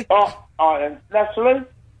 Andre. Oh, alright then. Natalie?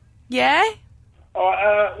 Yeah?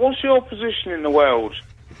 What's your position in the world?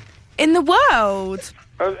 In the world?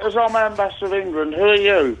 As I'm Ambassador of England, who are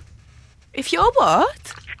you? If you're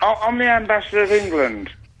what? I'm the Ambassador of England.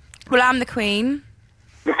 Well, I'm the Queen.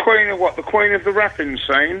 The Queen of what? The Queen of the rapping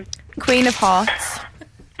scene? Queen of Hearts.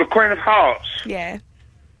 The Queen of Hearts? Yeah. Is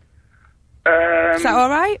that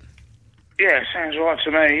alright? Yeah, sounds right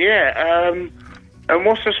to me, yeah. And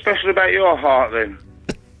what's so special about your heart, then?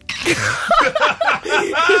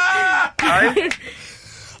 Hey?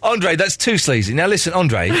 Andre, that's too sleazy. Now listen,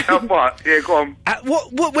 Andre. What? Yeah, go on.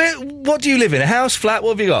 What do you live in? A house, flat? What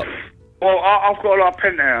have you got? Well, I've got a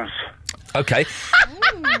penthouse. Okay.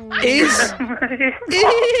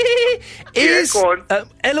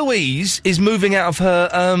 Eloise is moving out of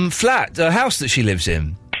her flat, her house that she lives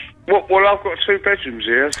in. Well, I've got 2 bedrooms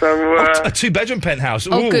here, so... a 2-bedroom penthouse.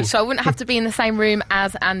 Oh, Ooh. good, so I wouldn't have to be in the same room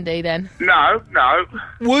as Andy, then. No.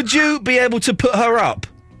 Would you be able to put her up?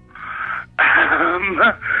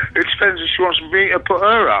 It depends if she wants me to put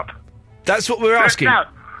her up. That's what we're asking. No.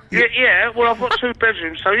 Yeah, well, I've got 2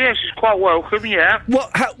 bedrooms, so yes, she's quite welcome, yeah.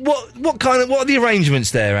 What are the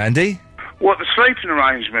arrangements there, Andy? What, the sleeping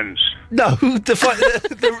arrangements? No,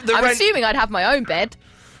 the I'm assuming I'd have my own bed.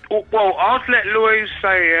 Well, I'd let Louise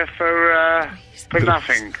stay here for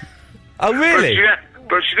nothing. Oh, really?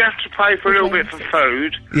 But she'd have to pay for a little bit for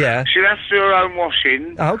food. Yeah. She'd have to do her own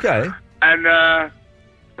washing. Oh, okay. And,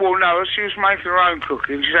 well, no, if she was making her own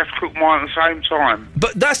cooking, she'd have to cook mine at the same time.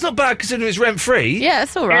 But that's not bad considering it's rent-free. Yeah,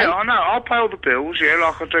 that's all right. Yeah, I know. I'll pay all the bills, yeah,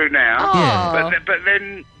 like I do now. Oh. Yeah. But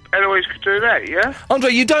then Eloise could do that, yeah?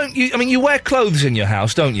 Andre, you wear clothes in your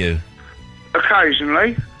house, don't you?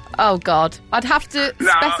 Occasionally. Oh, God. I'd have to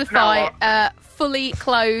specify fully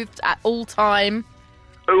clothed at all time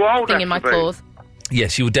thing in my clause.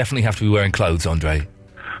 Yes, you would definitely have to be wearing clothes, Andre.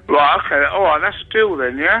 Right, okay, all right, that's a deal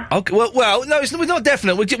then, yeah? Okay, well, no, we're not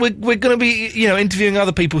definite. We're going to be, interviewing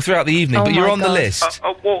other people throughout the evening, but you're on the list.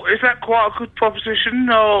 Well, is that quite a good proposition?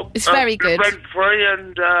 Or, it's very good. Rent-free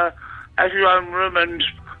and have your own room and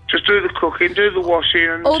just do the cooking, do the washing.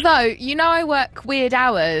 And Although, I work weird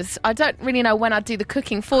hours. I don't really know when I'd do the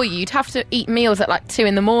cooking for you. You'd have to eat meals at like 2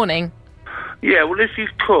 a.m. Yeah, well, if you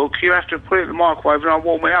cook, you have to put it in the microwave and I'll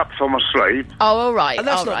warm it up if I'm asleep. Oh, all right.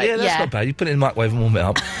 That's not bad. You put it in the microwave and warm it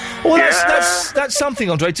up. Well, that's something,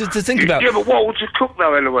 Andre, to think about. Yeah, but what would you cook,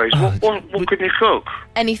 though, Eloise? What can you cook?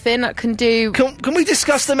 Anything I can do. Can we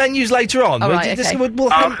discuss the menus later on? All right, okay.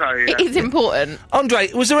 Okay, It is important.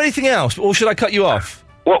 Andre, was there anything else, or should I cut you off?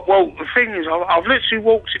 Well, the thing is, I've literally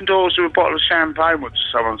walked indoors with a bottle of champagne which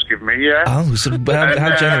someone's given me, yeah? Oh, so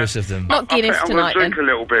how generous of them. Not Guinness I'm tonight, going to drink a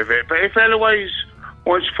little bit of it, but if Eloise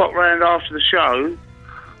wants to pop round after the show,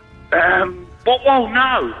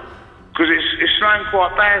 no, because it's snowing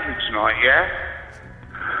quite badly tonight, yeah?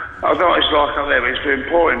 I don't know what it's like up there, but it's been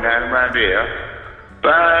pouring down around here.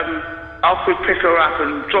 But I could pick her up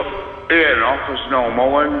and drop Ian off as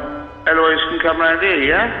normal, and Eloise can come round here,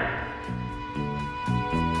 yeah?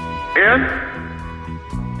 Ian?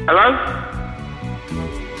 Hello?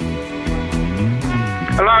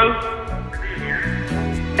 Hello?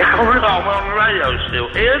 I'm on the radio still.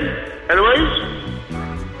 Ian? Eloise?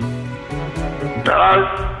 Hello?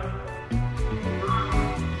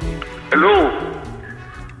 Hello?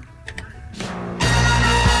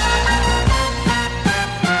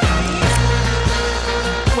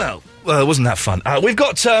 Well, wasn't that fun? We've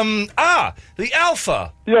got, the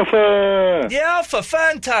Alpha. The Alpha! The Alpha,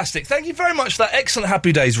 fantastic. Thank you very much for that excellent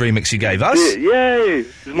Happy Days remix you gave us. Yay!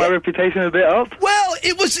 Is my reputation a bit up? Well,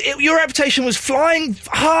 your reputation was flying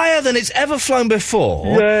higher than it's ever flown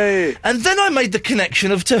before. Yay! And then I made the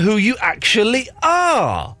connection to who you actually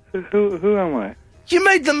are. Who am I? You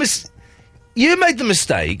made the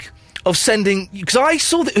mistake of sending... Because I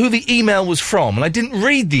saw who the email was from, and I didn't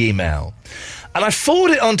read the email. And I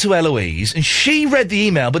forwarded it on to Eloise, and she read the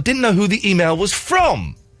email, but didn't know who the email was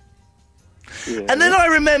from. Yeah. And then I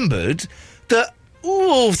remembered that,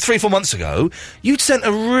 3-4 months ago, you'd sent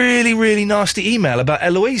a really, really nasty email about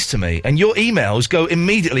Eloise to me, and your emails go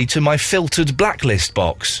immediately to my filtered blacklist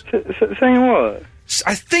box. Saying what?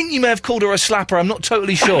 I think you may have called her a slapper, I'm not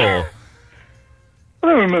totally sure. I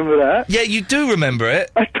don't remember that. Yeah, you do remember it.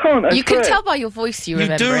 I don't, You can tell by your voice you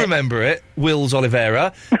remember it. You do remember it, Wills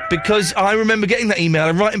Oliveira, because I remember getting that email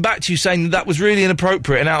and writing back to you saying that was really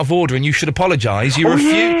inappropriate and out of order and you should apologise. You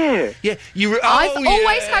refused. Yeah. Yeah, I've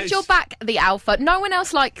always had your back, the Alpha. No one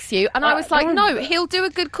else likes you. And I was like, no, he'll do a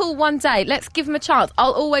good call one day. Let's give him a chance.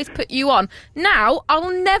 I'll always put you on. Now,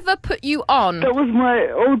 I'll never put you on. That was my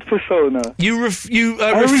old persona. You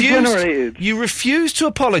refused to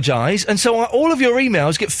apologise, and so all of your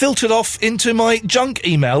emails get filtered off into my junk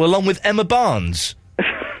email along with Emma Barnes.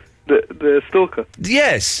 The stalker?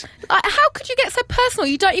 Yes. How could you get so personal?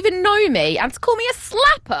 You don't even know me, and to call me a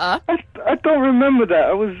slapper? I don't remember that.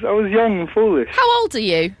 I was young and foolish. How old are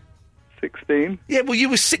you? 16. Yeah, well, you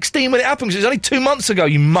were 16 when it happened, 'cause it was only 2 months ago,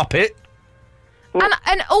 you muppet.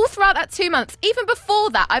 And all throughout that 2 months, even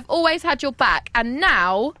before that, I've always had your back, and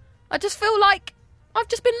now I just feel like I've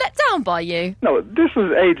just been let down by you. No, this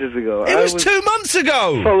was ages ago. It was 2 months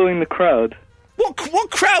ago! Following the crowd. What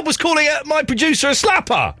crowd was calling my producer a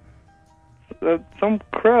slapper? Some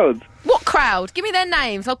crowd. What crowd? Give me their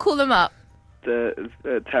names, I'll call them up.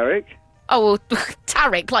 Tarek. Oh, well,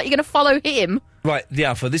 Tarek, like you're going to follow him? Right, the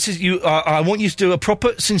Alpha, this is you. I want you to do a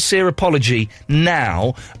proper, sincere apology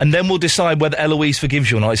now, and then we'll decide whether Eloise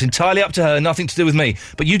forgives you or not. It's entirely up to her, nothing to do with me.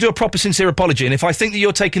 But you do a proper, sincere apology, and if I think that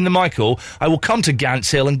you're taking the Michael, I will come to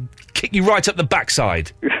Gants Hill and kick you right up the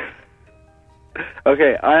backside.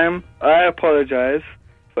 Okay, I apologise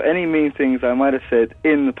for any mean things I might have said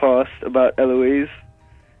in the past about Eloise.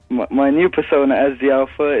 My new persona as the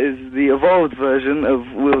Alpha is the evolved version of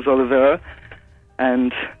Wills Oliveira,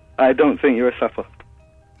 and I don't think you're a supper.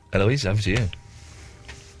 Eloise, over to you.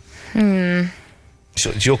 Hmm. So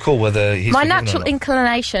it's your call whether he's My forgiven or natural not.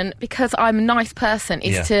 inclination, because I'm a nice person,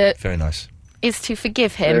 is Very nice. to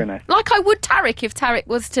forgive him. Very nice. Like I would Tarek if Tarek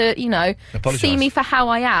was to, Apologise. see me for how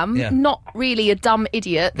I am, Yeah. not really a dumb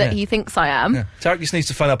idiot that Yeah. he thinks I am. Yeah. Tarek just needs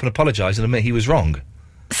to phone up and apologise and admit he was wrong.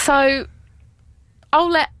 So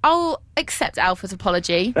I'll accept Alpha's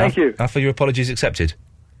apology. you. Alpha, your apology is accepted.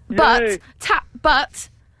 But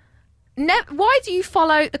why do you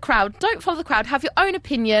follow the crowd? Don't follow the crowd. Have your own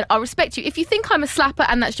opinion. I'll respect you. If you think I'm a slapper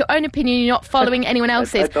and that's your own opinion, you're not following anyone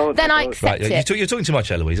else's, then I accept Right, it. you're talking too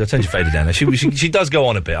much, Eloise. I'll turn your fader down. She does go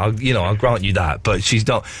on a bit. I'll grant you that, but she's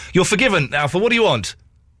not. You're forgiven, Alpha. What do you want?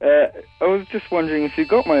 I was just wondering if you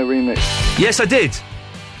got my remix. Yes, I did.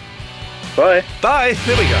 Bye. Bye.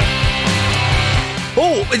 There we go.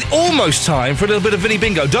 Oh, it's almost time for a little bit of Vinny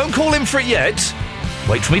Bingo. Don't call in for it yet.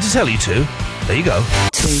 Wait for me to tell you to. There you go.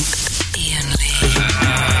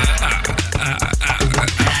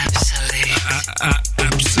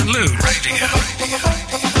 Absolute Radio.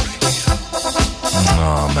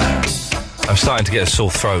 Oh, man. I'm starting to get a sore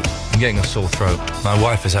throat. I'm getting a sore throat. My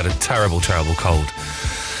wife has had a terrible, terrible cold.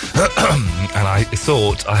 And I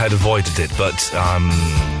thought I had avoided it, but,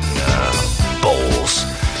 balls.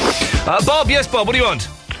 Bob, yes, Bob, what do you want?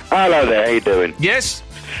 Hello there, how you doing? Yes?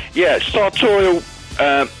 Yeah, sartorial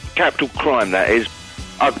capital crime, that is.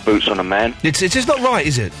 Ugg boots on a man. It's just not right,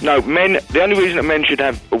 is it? No, men, the only reason that men should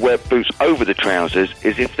wear boots over the trousers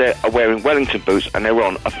is if they're wearing Wellington boots and they're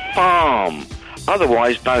on a farm.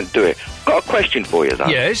 Otherwise, don't do it. Got a question for you, though.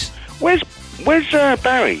 Yes? Where's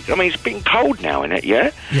Barry? I mean, it's been cold now, isn't it,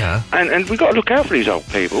 yeah? Yeah. And we've got to look out for these old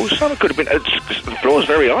people. Some could have been... the floor's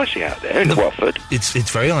very icy out there in Watford.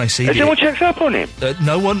 It's very icy. Has anyone checked up on him?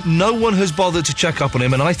 No one has bothered to check up on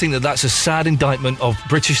him, and I think that that's a sad indictment of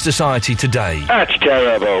British society today. That's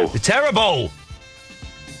terrible. Terrible!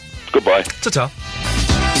 Goodbye. Ta-ta.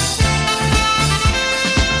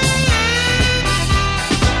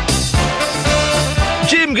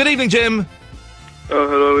 Jim, good evening, Jim. Oh,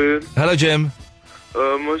 hello, Ian. Hello, Jim. I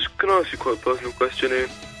was going to ask you quite a personal question, Ian.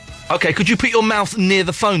 Okay, could you put your mouth near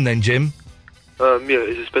the phone then, Jim? Yeah,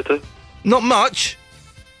 is this better? Not much.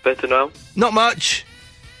 Better now? Not much.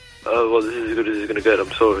 Well, this is as good as it's going to get,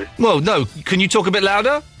 I'm sorry. Well, no. Can you talk a bit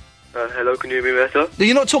louder? Hello, can you hear me better?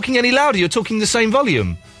 You're not talking any louder. You're talking the same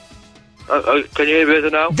volume. Can you hear me better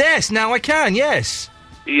now? Yes, now I can, yes.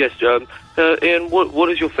 Yes, Ian, what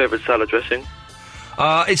is your favourite salad dressing?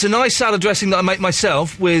 It's a nice salad dressing that I make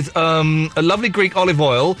myself with a lovely Greek olive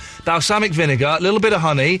oil, balsamic vinegar, a little bit of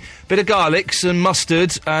honey, bit of garlic, some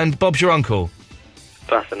mustard, and Bob's your uncle.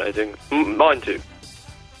 Fascinating. Mine too.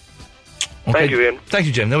 Okay. Thank you, Ian. Thank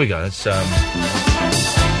you, Jim. There we go. That's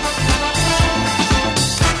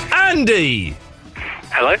Andy!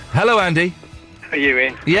 Hello? Hello, Andy. How are you,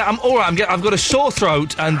 Ian? Yeah, I'm all right. I've got a sore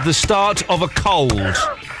throat and the start of a cold.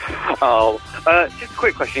 Oh, just a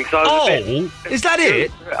quick question. Cause I was a bit... Is that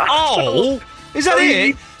it? Oh, is that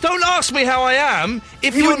it? Don't ask me how I am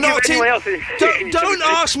if you're not. Don't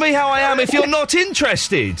ask me how I am if you're not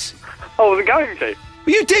interested. I wasn't going to.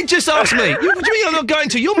 You did just ask me. What do you mean you're not going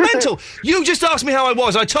to? You're mental. You just asked me how I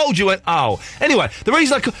was. I told you. Anyway, the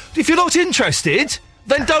reason if you're not interested,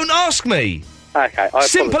 then don't ask me. Okay.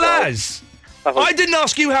 Simple as. I didn't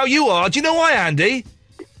ask you how you are. Do you know why, Andy?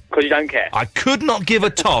 Because you don't care. I could not give a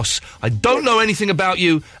toss. I don't know anything about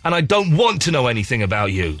you, and I don't want to know anything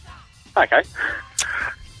about you. Okay.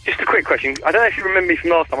 Just a quick question. I don't know if you remember me from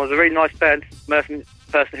last time. I was a really nice person who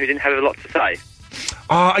didn't have a lot to say.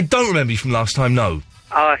 I don't remember you from last time, no.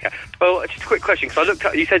 Oh, okay. Well, just a quick question, because I looked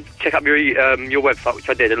at... You said check up your website, which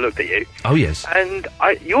I did, and looked at you. Oh, yes. And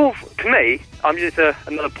to me, I'm just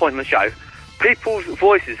another point on the show, people's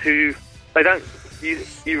voices who... They don't...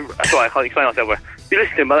 Sorry, I can't explain myself well. You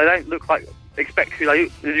listen to them, but they don't look like... Expect who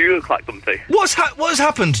you look like them to. What has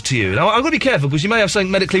happened to you? Now, I've got to be careful, because you may have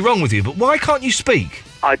something medically wrong with you, but why can't you speak?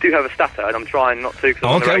 I do have a stutter, and I'm trying not to.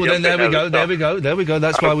 Oh, okay, well then there we go.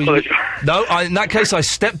 That's why we... No, in that case, I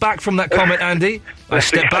step back from that comment, Andy. I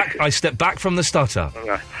step back from the stutter.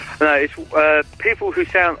 No, it's people who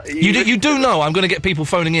sound... You do know I'm going to get people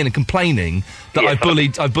phoning in and complaining that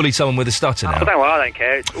I've bullied someone with a stutter now. But don't worry, I don't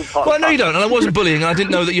care. It's all part Well, of no, fun. you don't, and I wasn't bullying, and I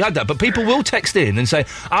didn't know that you had that. But people will text in and say,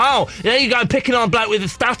 "Oh, there you go, picking on a bloke with a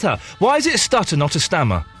stutter." Why is it a stutter, not a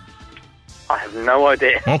stammer? I have no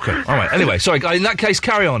idea. Okay, all right. Anyway, sorry. In that case,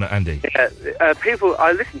 carry on, Andy. Yeah, people...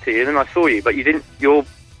 I listened to you, and then I saw you, but you didn't... The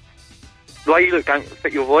way you look don't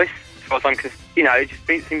fit your voice. first time because, you know, it just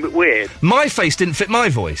seemed a bit weird. My face didn't fit my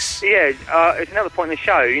voice. Yeah, it's another point in the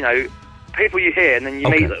show, you know, people you hear and then you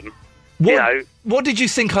meet them. What, You know, what did you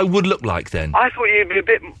think I would look like then? I thought you'd be a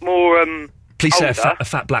bit more, Please say older. a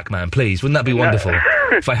fat black man, please. Wouldn't that be wonderful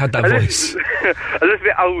if I had that voice? A little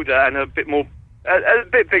bit older and a bit more, a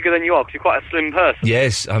bit bigger than you are because you're quite a slim person.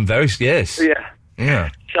 Yes, I'm very... Yes. Yeah. Yeah.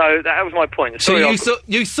 So that was my point. So Sorry,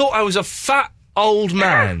 you thought I was a fat old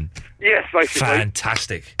man? Yes, basically.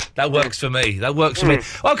 Fantastic. That works for me. That works for me.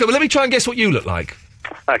 Okay, well, let me try and guess what you look like.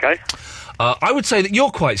 Okay. I would say that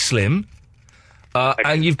you're quite slim,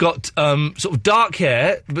 and you've got sort of dark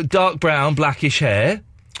hair, but dark brown, blackish hair.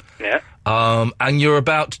 Yeah. And you're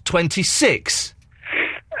about 26.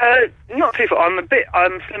 Not too far. I'm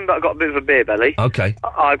slim, but I've got a bit of a beer belly. Okay.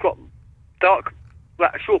 I've got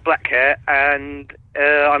short black hair, and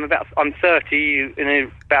I'm 30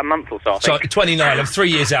 in about a month or so. I So, think. 29, I'm 3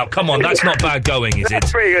 years out. Come on, that's not bad going, is it?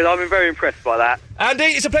 That's pretty good. I've been very impressed by that. Andy,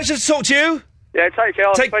 it's a pleasure to talk to you. Yeah, take care.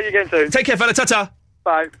 I'll see you again soon. Take care, fella. Ta-ta.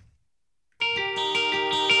 Bye.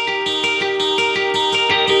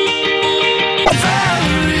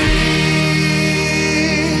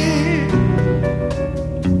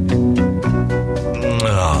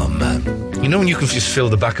 Oh, man. You know when you can just feel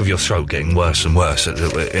the back of your throat getting worse and worse at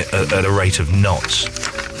a rate of knots?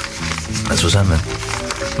 That's what's happening.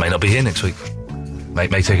 May not be here next week. May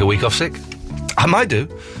take a week off sick. I might do.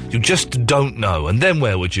 You just don't know. And then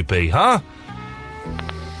where would you be, huh?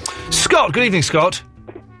 Scott, good evening, Scott.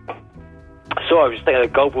 Sorry, I was just taking a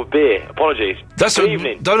gulp of beer. Apologies. Good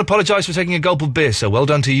evening. Don't apologise for taking a gulp of beer, sir. Well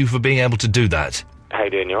done to you for being able to do that. How you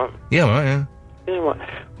doing, you alright? Yeah, all right, yeah. Yeah, right.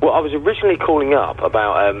 Well, I was originally calling up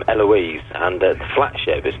about Eloise and the flat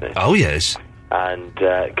share business. Oh, yes. And,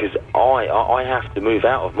 because I have to move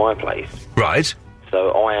out of my place. Right. So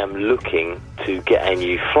I am looking to get a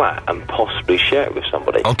new flat and possibly share it with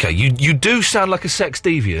somebody. Okay, you do sound like a sex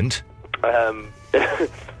deviant.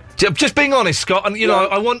 Just being honest, Scott, and you know,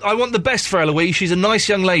 I want the best for Eloise. She's a nice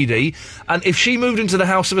young lady, and if she moved into the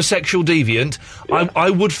house of a sexual deviant, I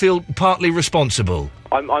would feel partly responsible.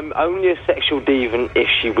 I'm only a sexual deviant if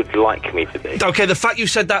she would like me to be. Okay, the fact you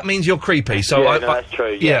said that means you're creepy. So yeah, that's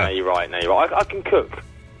true. Yeah, no, you're right. I can cook.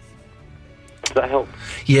 Does that help?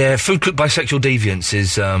 Yeah, food cooked by sexual deviants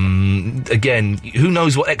is again, who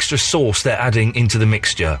knows what extra sauce they're adding into the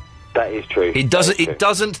mixture. That is true. It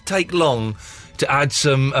doesn't take long to add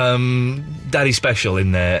some Daddy Special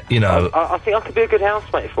in there, you know. I think I could be a good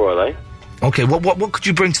housemate for her, though. Okay, what could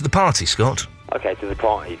you bring to the party, Scott? Okay, to the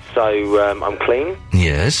party. So, I'm clean.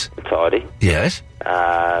 Yes. Tidy. Yes.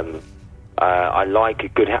 I like a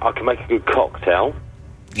good... I can make a good cocktail.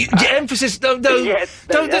 The emphasis...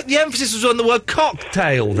 The emphasis was on the word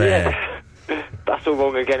cocktail there. Yeah. That's all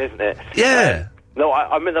wrong again, isn't it? Yeah. No,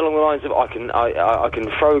 I meant along the lines of I can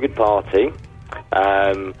throw a good party.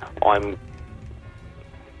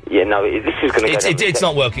 Yeah, no, this is going to go... It's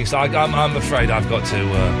not working, so I'm afraid I've got to...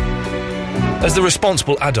 as the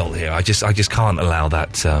responsible adult here, I just can't allow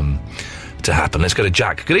that to happen. Let's go to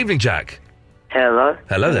Jack. Good evening, Jack. Hello.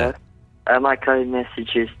 Hello there. My code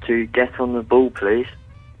message is to get on the ball, please.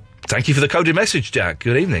 Thank you for the coded message, Jack.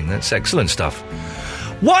 Good evening. That's excellent stuff.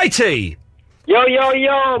 Whitey! Yo, yo,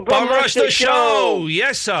 yo! Bum Rush the Show!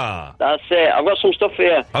 Yes, sir. That's it. I've got some stuff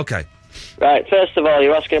here. Okay. Right, first of all,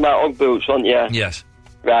 you're asking about Ugg boots, weren't you? Yes.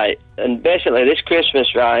 Right, and basically this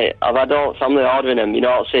Christmas, right, I've had all family ordering them, you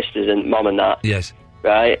know, all sisters and mum and that. Yes.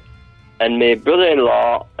 Right, and my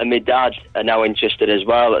brother-in-law and my dad are now interested as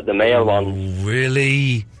well at the male one.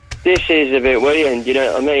 Really? This is a bit worrying, you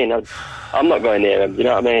know what I mean? I'm not going near them, you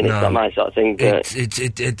know what I mean? No. It's not my sort of thing. But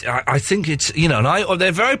I think it's, you know, and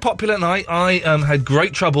they're very popular, and I had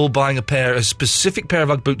great trouble buying a specific pair of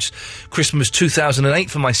Ugg boots Christmas 2008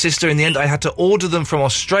 for my sister. In the end, I had to order them from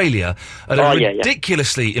Australia at a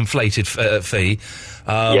ridiculously inflated fee.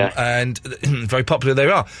 And very popular they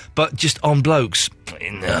are. But just on blokes,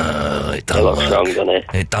 no, it don't work. Wrong, doesn't it?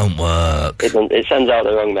 It don't work. It sends out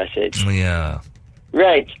the wrong message. Yeah.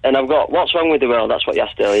 Right, and I've got What's Wrong with the World. That's what you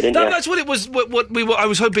asked earlier, didn't you? No, that's what it was. I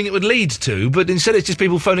was hoping it would lead to, but instead it's just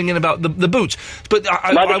people phoning in about the boots. But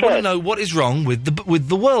I want to know what is wrong with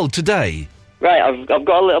the world today. Right, I've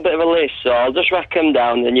got a little bit of a list, so I'll just rack them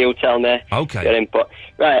down, and you tell me your input.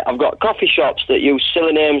 Right, I've got coffee shops that use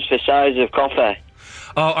silly names for size of coffee.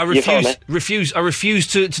 Oh, I refuse. I refuse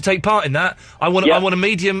to take part in that. I want a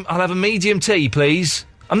medium. I'll have a medium tea, please.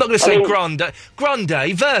 I'm not going to say grande,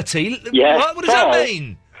 verti. Yeah. What does that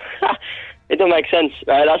mean? It don't make sense.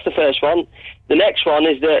 Right, that's the first one. The next one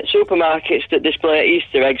is the supermarkets that display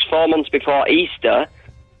Easter eggs 4 months before Easter.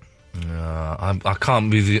 I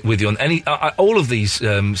can't be with you on any all of these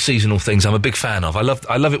seasonal things. I'm a big fan of. I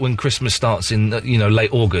love it when Christmas starts in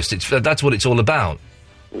late August. That's what it's all about.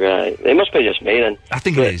 Right. It must be just me then. I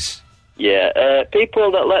think it is. Yeah.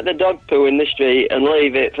 People that let the dog poo in the street and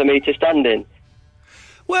leave it for me to stand in.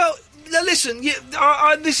 Well, now listen,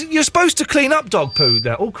 you're supposed to clean up dog poo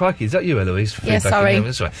now. Oh, crikey, is that you, Eloise? Yeah, sorry.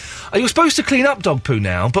 That's right. You're supposed to clean up dog poo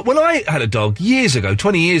now, but when I had a dog years ago,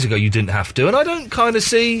 20 years ago, you didn't have to, and I don't kind of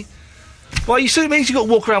see why you soon means you've got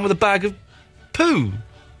to walk around with a bag of poo.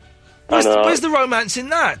 Where's the romance in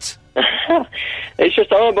that? It's just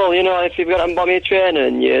horrible, if you've got a bobby trainer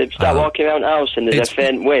and you start walking around the house and there's a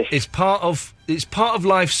faint whiff. It's part of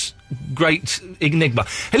life's great enigma.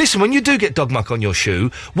 Hey, listen, when you do get dog muck on your shoe,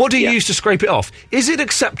 what do you use to scrape it off? Is it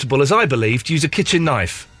acceptable, as I believe, to use a kitchen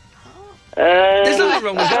knife? There's nothing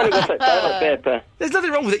wrong with that. Paper. There's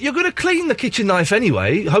nothing wrong with it. You're going to clean the kitchen knife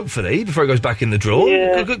anyway, hopefully, before it goes back in the drawer.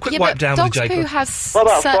 Yeah. Quick wipe down with dog's Jacob. poo has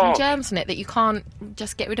certain germs in it that you can't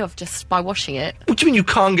just get rid of just by washing it. What do you mean you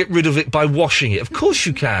can't get rid of it by washing it? Of course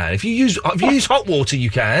you can. If you use hot water, you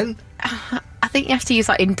can. I think you have to use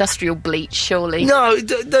industrial bleach, surely. No,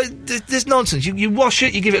 there's nonsense. You wash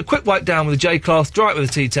it, you give it a quick wipe down with a J-cloth, dry it with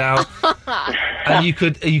a tea towel, and you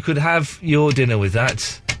could have your dinner with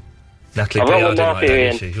that. Natalie B, I didn't like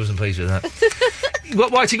that, she wasn't pleased with that.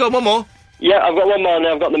 Whitey, got one more? Yeah, I've got one more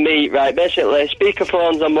now. I've got the meat, right. Basically,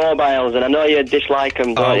 speakerphones on mobiles, and I know you dislike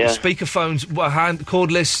them, don't you? Speakerphones,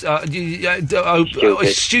 cordless,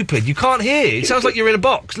 stupid. You can't hear. It sounds like you're in a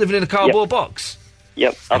box, living in a cardboard box.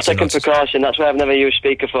 Yep, I've taken precaution. That's why I've never used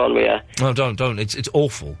speakerphone with you. No, don't. It's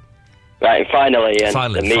awful. Right, finally, the meat.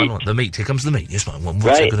 final the meat. Here comes the meat. Yes, mate. What's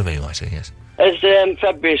right. it going to be, Whitey? Yes. As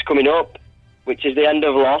February's coming up, which is the end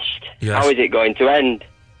of Lost, how is it going to end?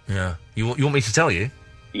 Yeah. You want me to tell you?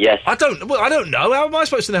 Yes. I don't know. How am I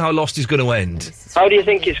supposed to know how Lost is going to end? How do you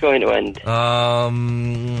think it's going to end? I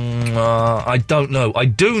don't know. I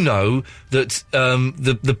do know that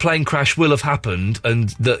the plane crash will have happened, and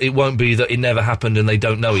that it won't be that it never happened and they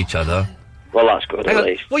don't know each other. Well, that's good, at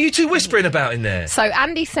least. What are you two whispering about in there? So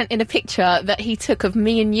Andy sent in a picture that he took of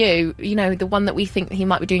me and you, the one that we think he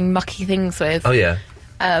might be doing mucky things with. Oh, yeah.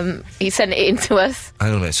 He sent it in to us.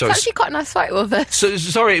 Hang on a minute. Sorry. It's actually quite a nice photo of us. So,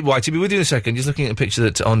 sorry, Whitey, be with you in a second. Just looking at a picture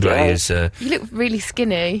that Andre is... You look really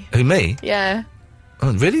skinny. Who, me? Yeah.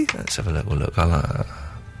 Oh, really? Let's have a little look. Oh,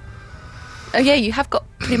 yeah, you have got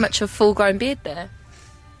pretty much a full-grown beard there.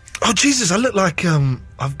 Oh, Jesus, I look like,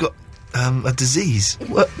 I've got, a disease.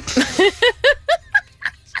 What?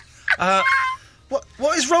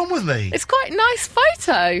 What is wrong with me? It's quite a nice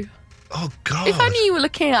photo. Oh, God. If only you were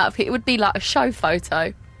looking up, it would be like a show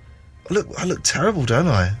photo. I look terrible, don't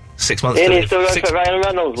I? 6 months. Ian, you still going for Ryan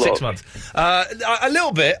Reynolds look? 6 months. A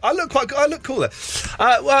little bit. I look cooler.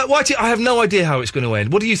 Whitey, I have no idea how it's going to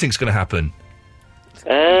end. What do you think's going to happen?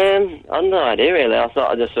 I've no idea, really. I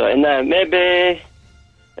thought I just saw it in there. Maybe...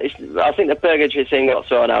 I think the purgatory thing got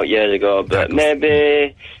thrown out years ago, but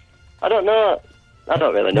maybe... I don't know. I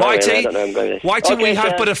don't really know. Whitey, really. I don't know where I'm going with this. Whitey, Okay, we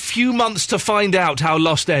have but a few months to find out how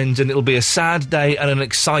Lost ends, and it'll be a sad day and an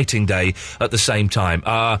exciting day at the same time.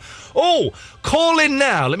 Call in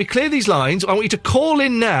now. Let me clear these lines. I want you to call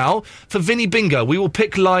in now for Vinny Bingo. We will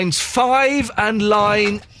pick lines 5 and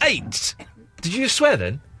line 8. Did you just swear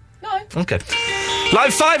then? No. Okay.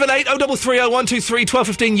 Line 5 and 8, 0330 123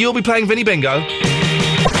 1215. You'll be playing Vinny Bingo.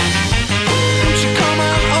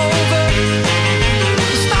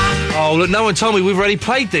 Oh, look, no one told me we've already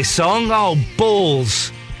played this song. Oh,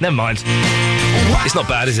 balls. Never mind. It's not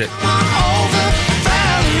bad, is it?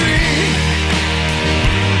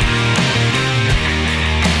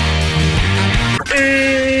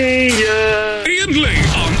 Ian Lee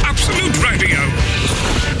on Absolute Radio.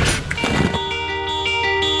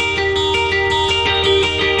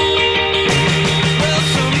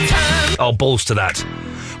 Oh, balls to that.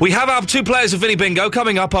 We have our 2 players of Vinny Bingo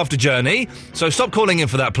coming up after Journey, so stop calling in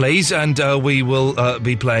for that, please, and we will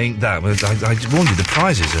be playing that. I warned you, the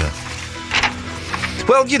prizes are...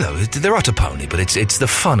 Well, they're utter pony, but it's the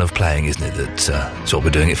fun of playing, isn't it, that's what we're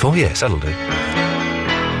doing it for? Yes, that'll do.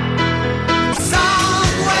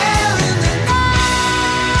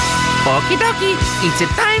 Okie dokie, it's a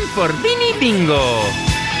time for Vinny Bingo.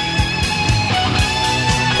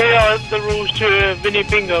 Here are the rules to Vinny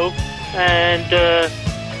Bingo, and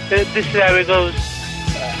this is how it goes.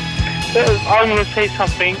 I'm going to say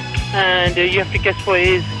something, and you have to guess what it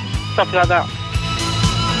is, stuff like that.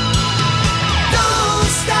 Don't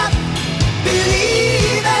stop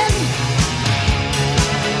believing.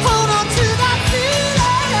 Hold on to that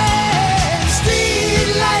feeling.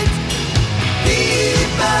 Streetlight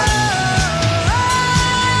people.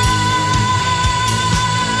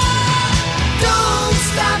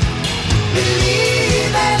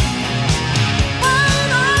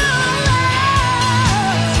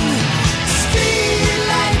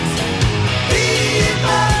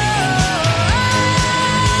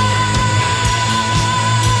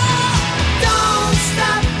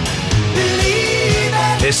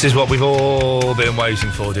 This is what we've all been waiting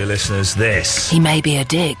for, dear listeners. This. He may be a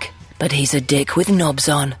dick, but he's a dick with knobs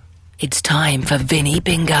on. It's time for Vinny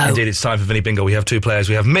Bingo. Indeed, it's time for Vinny Bingo. We have two players.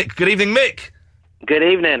 We have Mick. Good evening, Mick. Good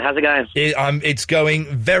evening. How's it going? It's going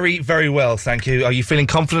very, very well, thank you. Are you feeling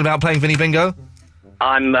confident about playing Vinny Bingo?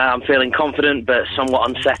 I'm feeling confident, but somewhat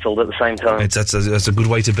unsettled at the same time. That's a good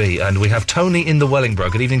way to be. And we have Tony in the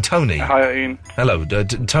Wellingborough. Good evening, Tony. Hi, Ian. Hello,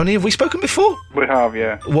 Tony. Have we spoken before? We have,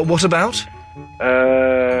 yeah. What about?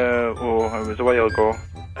 It was a while ago.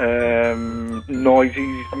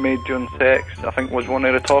 Noises made during sex, I think, was one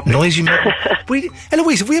of the topics. Noise you made...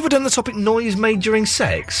 Eloise, have we ever done the topic noise made during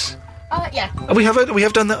sex? Yeah. We have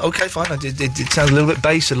done that? Okay, fine. It sounds a little bit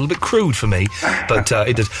base, a little bit crude for me, but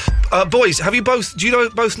it does. Boys, do you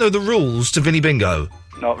both know the rules to Vinny Bingo?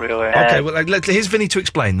 Not really. Okay, well, here's Vinny to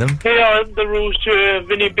explain them. Here are the rules to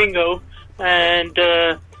Vinny Bingo, and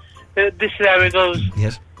this is how it goes.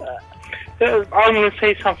 Yes. I'm going to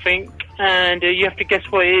say something, and you have to guess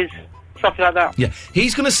what it is. Something like that. Yeah,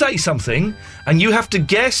 he's going to say something, and you have to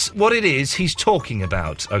guess what it is he's talking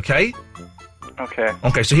about, okay? Okay.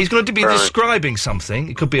 Okay, so he's going to be describing something.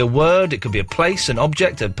 It could be a word, it could be a place, an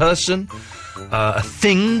object, a person, a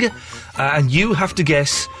thing, and you have to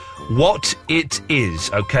guess what it is,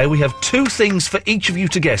 okay? We have two things for each of you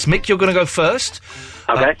to guess. Mick, you're going to go first.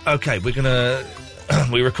 Okay. Okay, we're going to...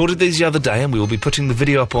 We recorded these the other day, and we will be putting the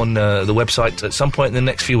video up on the website at some point in the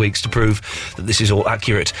next few weeks to prove that this is all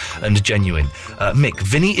accurate and genuine. Mick,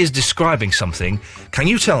 Vinny is describing something. Can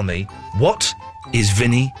you tell me, what is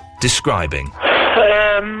Vinny describing?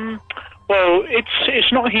 Well,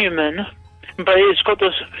 it's not human, but it's got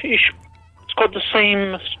the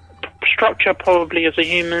same structure probably as a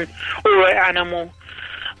human or an animal.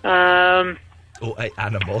 Or an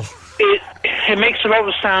animal. It makes a lot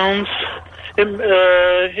of sounds.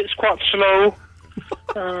 It's quite slow.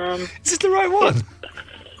 Is this the right one?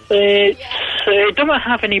 It doesn't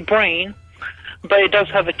have any brain, but it does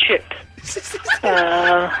have a chip. Is this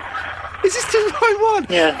the right one?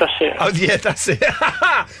 Yeah, that's it. Oh, yeah, that's it.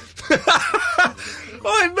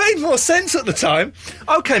 Oh, it made more sense at the time.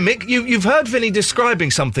 Okay, Mick, you've heard Vinny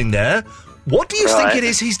describing something there. What do you think it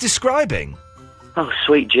is he's describing? Oh,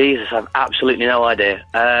 sweet Jesus, I've absolutely no idea.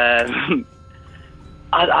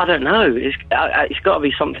 I don't know. It's got to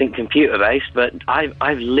be something computer-based, but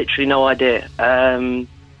I've literally no idea. I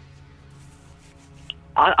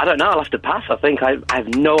don't know. I'll have to pass, I think. I have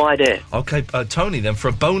no idea. Okay, Tony, then, for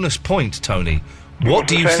a bonus point, Tony, what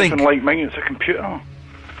do you think... like me, it's a computer.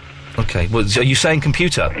 Okay, well, are you saying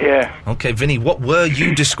computer? Yeah. Okay, Vinny, what were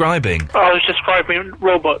you describing? I was describing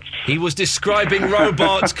robots. He was describing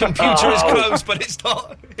robots. Computer is close, but it's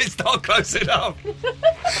not close enough.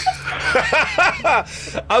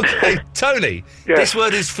 Okay, Tony, this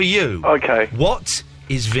word is for you. Okay. What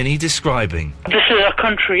is Vinny describing? This is a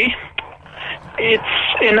country. It's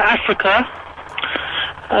in Africa.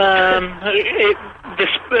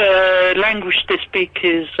 The language they speak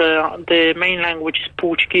is the main language is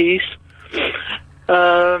Portuguese.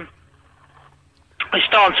 It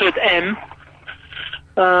starts with M,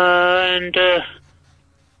 and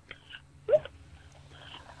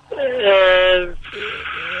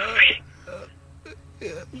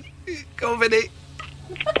go on, Vinny.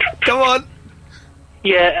 Come on.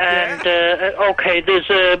 Yeah, and okay, there's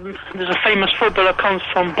a famous footballer comes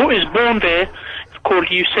from is born there. It's called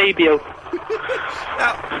Eusebio.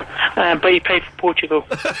 But he played for Portugal.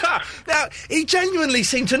 Now, he genuinely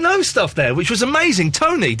seemed to know stuff there, which was amazing.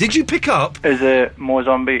 Tony, did you pick up? Is it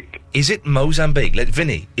Mozambique? Is it Mozambique?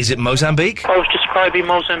 Vinny, is it Mozambique? I was describing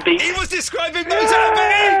Mozambique. He was describing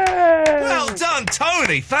Mozambique! Well done,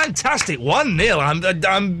 Tony. Fantastic. 1-0.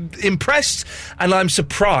 I'm impressed and I'm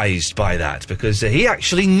surprised by that, because he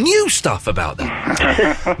actually knew stuff about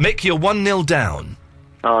that. Mick, you're 1-0 down.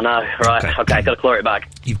 Oh, no. Right. Okay, I've got to claw it back.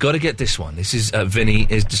 You've got to get this one. This is, Vinny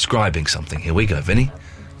is describing something. Here we go, Vinny.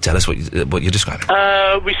 Tell us what you're describing.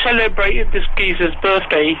 We celebrated this geezer's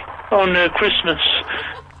birthday on Christmas.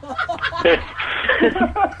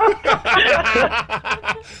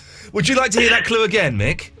 Would you like to hear that clue again,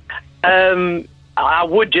 Mick? I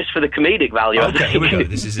would, just for the comedic value. Okay, here we go.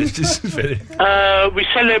 This is Vinny. We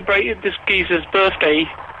celebrated this geezer's birthday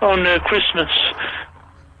on Christmas.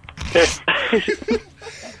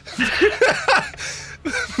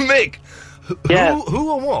 Mick,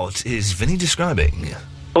 who or what is Vinny describing?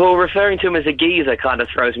 Well, referring to him as a geezer kind of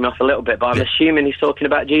throws me off a little bit, but I'm assuming he's talking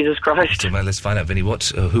about Jesus Christ. Well, let's find out, Vinny.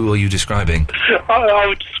 Who are you describing? I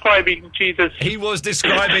was describing Jesus. He was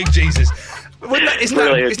describing Jesus. Isn't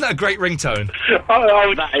that a great ringtone? I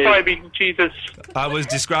was describing Jesus. I was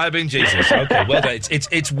describing Jesus. Okay, well done.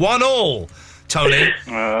 It's 1-1 Tony,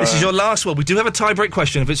 this is your last one. We do have a tie-break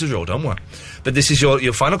question if it's a draw, don't worry. But this is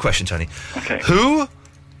your final question, Tony. Okay. Who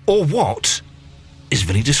or what is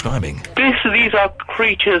Vinny describing? These are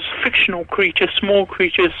creatures, fictional creatures, small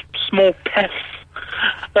pests.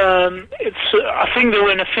 I think they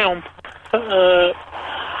were in a film,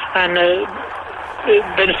 and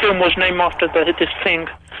then the film was named after this thing.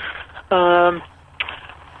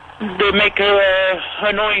 They make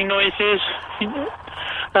annoying noises,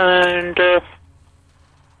 and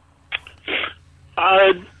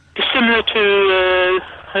similar to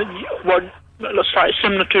what looks like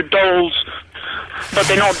similar to dolls, but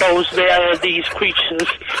they're not dolls. They are these creatures.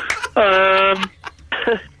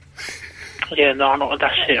 Yeah, no,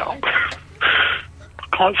 that's it. I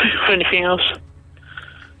can't think of anything else.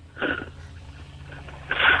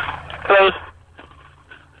 Hello?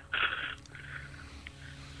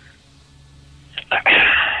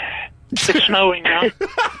 It's snowing now.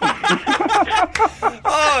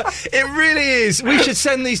 Oh, it really is. We should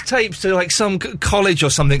send these tapes to like some college or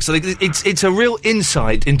something. So it's a real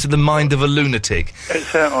insight into the mind of a lunatic. It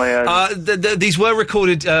certainly is. These were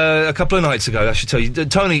recorded a couple of nights ago. I should tell you,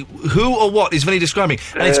 Tony. Who or what is Vinny describing?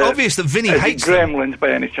 And it's obvious that Vinny hates Gremlins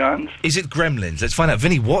by any chance? Is it Gremlins? Let's find out.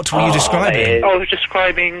 Vinny, what were you describing? I was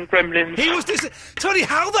describing Gremlins. He was Tony.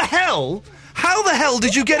 How the hell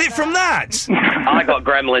did you get it from that? I got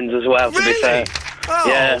Gremlins as well, to be fair. Oh,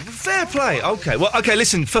 yeah. Fair play. Okay,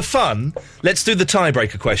 listen, for fun, let's do the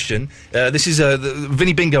tiebreaker question. This is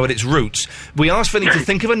Vinny Bingo at its roots. We asked Vinny to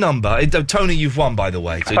think of a number. Tony, you've won, by the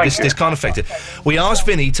way, so this can't affect it. We asked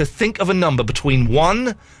Vinny to think of a number between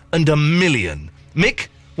 1 and 1 million. Mick,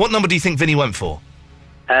 what number do you think Vinny went for?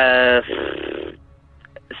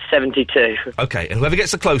 72. Okay, and whoever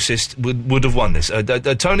gets the closest would have won this.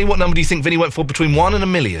 Tony, what number do you think Vinny went for between 1 and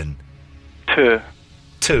 1 million? 2.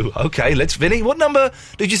 2. Okay, Vinny, what number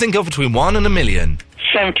did you think of between 1 and 1 million?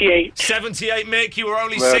 78. 78, Mick, you were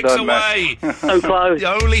only Well 6 done, away. So close.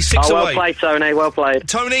 Only 6 well away. Played, Tony, well played.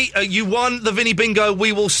 Tony, you won the Vinny Bingo.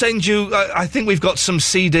 We will send you, I think we've got some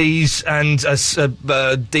CDs and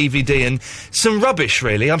DVD and some rubbish,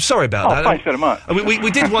 really. I'm sorry about that. Thanks very much.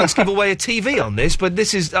 We did once give away a TV on this, but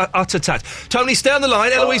this is utter tat. Tony, stay on the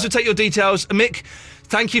line. Eloise will take your details. Mick,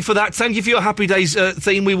 thank you for that. Thank you for your Happy Days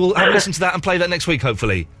theme. We will have a listen to that and play that next week,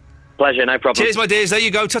 hopefully. Pleasure, no problem. Cheers, my dears. There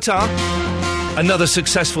you go. Ta-ta. Another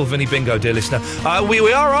successful Vinny Bingo, dear listener.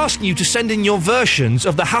 We are asking you to send in your versions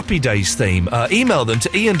of the Happy Days theme. Email them to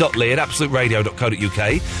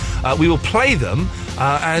ian.lee@absoluteradio.co.uk. We will play them,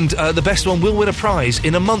 and the best one will win a prize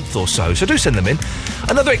in a month or so. So do send them in.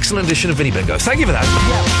 Another excellent edition of Vinny Bingo. Thank you for that.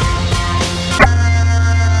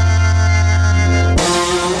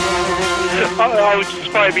 I was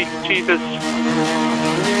describing Jesus.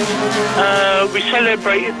 We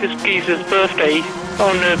celebrated this geezer's birthday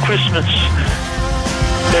on Christmas.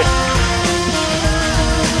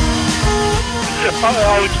 I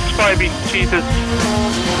was describing Jesus.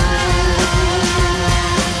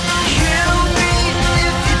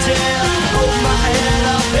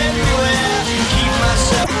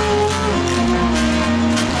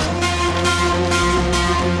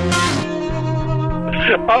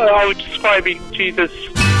 I was describing Jesus.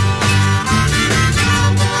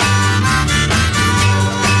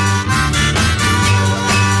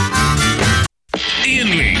 Ian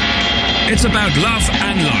Lee. It's about love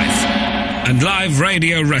and life. And live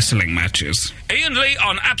radio wrestling matches. Ian Lee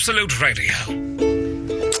on Absolute Radio.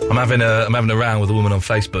 I'm having a row with a woman on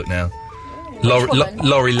Facebook now.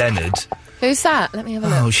 Laurie Leonard. Who's that? Let me have a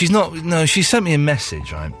look. Oh, she's not. No, she sent me a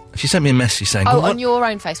message, right? She sent me a message saying. Oh, well, on your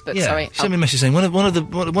own Facebook. Yeah, Sorry. she sent me a message saying one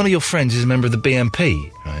of your friends is a member of the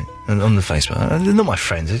BNP, right? And on the Facebook, they're not my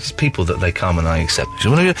friends. It's just people that they come and I accept.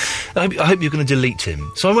 So I hope you're going to delete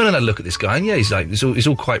him. So I went and had a look at this guy, and yeah, he's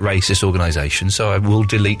all quite racist organisation. So I will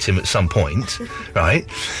delete him at some point, right?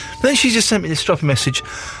 But then she just sent me this stroppy message.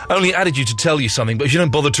 Only added you to tell you something, but if you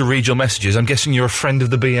don't bother to read your messages, I'm guessing you're a friend of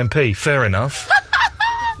the BNP. Fair enough.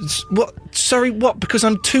 What? Sorry, what? Because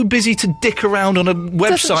I'm too busy to dick around on a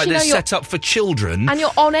website that's set up for children. And you're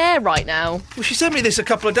on air right now. Well, she sent me this a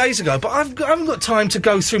couple of days ago, but I haven't got time to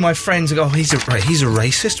go through my friends and go, oh, he's a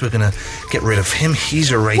racist, we're going to get rid of him, he's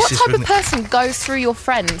a racist. What type of person goes through your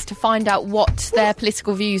friends to find out what their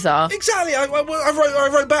political views are? Exactly. I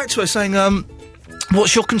wrote back to her saying,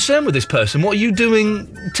 what's your concern with this person? What are you doing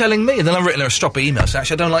telling me? And then I've written her a stroppy email saying,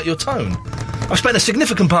 actually, I don't like your tone. I've spent a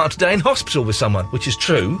significant part of today in hospital with someone, which is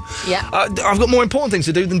true. Yeah. I've got more important things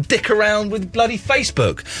to do than dick around with bloody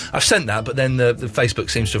Facebook. I've sent that, but then the Facebook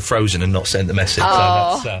seems to have frozen and not sent the message.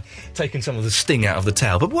 Oh. So that's taken some of the sting out of the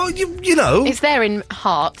tale. But, well, you know... It's there in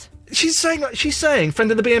heart. She's saying,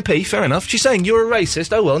 friend of the BNP, fair enough. She's saying you're a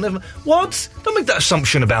racist. Oh well, never. What? Don't make that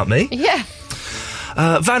assumption about me. Yeah.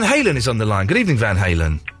 Van Halen is on the line. Good evening, Van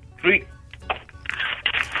Halen.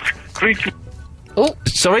 Oh,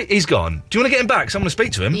 sorry, he's gone. Do you want to get him back? 'Cause I want to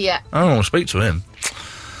speak to him. Yeah. I want to speak to him.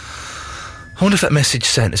 I wonder if that message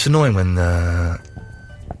sent. It's annoying when.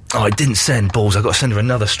 Oh, it didn't send. Balls. I've got to send her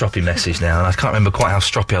another stroppy message now, and I can't remember quite how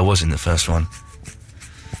stroppy I was in the first one.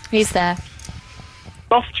 He's there.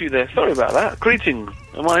 Lost you there. Sorry about that. Greetings.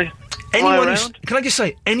 Am I around? Can I just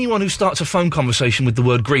say, anyone who starts a phone conversation with the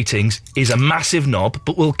word greetings is a massive knob,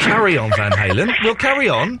 but we'll carry on, Van Halen. We'll carry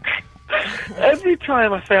on. Every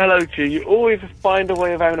time I say hello to you, you always find a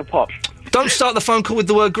way of having a pop. Don't start the phone call with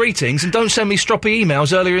the word greetings, and don't send me stroppy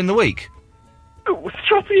emails earlier in the week.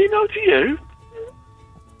 Stroppy email to you?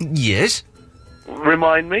 Yes.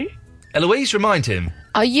 Remind me? Eloise, remind him.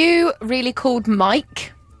 Are you really called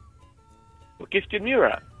Mike? Gifted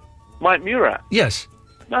Murat. Mike Murat. Yes.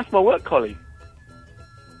 That's my work colleague.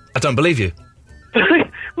 I don't believe you.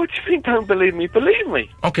 What do you think? Don't believe me? Believe me.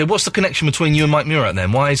 Okay, what's the connection between you and Mike Murat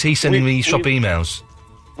then? Why is he sending me stroppy emails?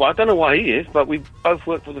 Well, I don't know why he is, but we both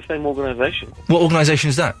work for the same organisation. What organisation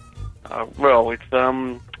is that? Well, it's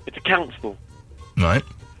a council. Right.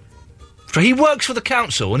 So he works for the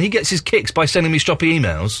council and he gets his kicks by sending me stroppy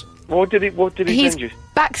emails. What did he send you?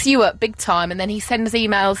 Backs you up big time, and then he sends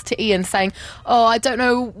emails to Ian saying, "Oh, I don't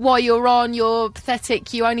know why you're on. You're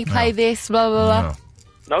pathetic. You only play this. Blah blah blah."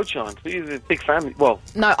 No chance. He's a big fan. Well,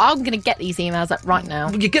 no, I'm going to get these emails up right now.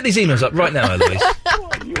 You get these emails up right now, Eloise.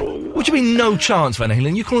 What do you mean, no chance, Van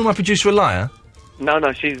Halen? You calling my producer a liar? No,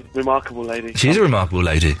 she's a remarkable lady. She's a remarkable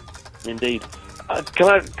lady. Indeed.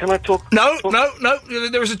 Can I talk? No.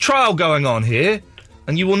 There is a trial going on here,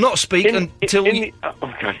 and you will not speak until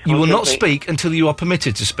okay. You will not speak until you are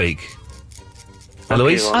permitted to speak.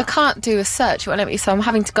 Eloise? I can't do a search, so I'm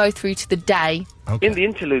having to go through to the day. Okay. In the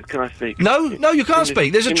interlude, can I speak? No, you can't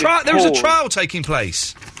speak. There is a trial taking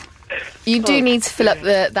place. You do need to fill up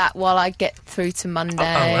that while I get through to Monday.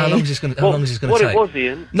 How long is this going to take? What it was,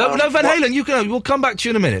 Ian? No, Van Halen, we'll come back to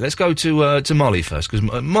you in a minute. Let's go to Molly first, because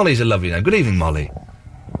Molly's a lovely name. Good evening, Molly.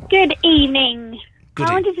 Good evening.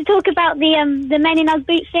 I wanted to talk about the men in Ugg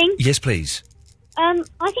boots thing. Yes, please. I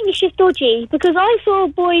think it's just dodgy, because I saw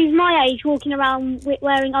boys my age walking around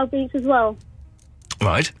wearing Ugg boots as well.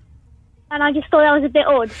 Right. And I just thought that was a bit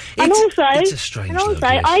odd. It's a strange look,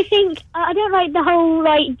 yes. I think, I don't like the whole,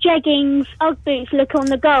 jeggings, Ugg boots look on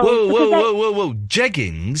the girls. Whoa.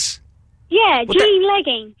 Jeggings? Yeah, jean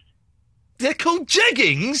leggings. They're called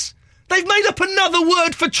jeggings? They've made up another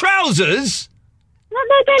word for trousers? No,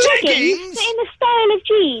 they're leggings. They're in the style of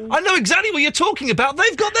jeans. I know exactly what you're talking about.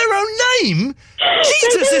 They've got their own name.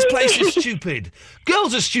 Jesus, this place is stupid.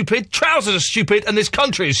 Girls are stupid, trousers are stupid, and this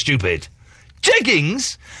country is stupid.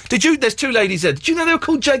 Jeggings? There's two ladies there. Did you know they were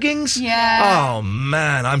called jeggings? Yeah. Oh,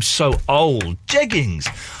 man, I'm so old. Jeggings.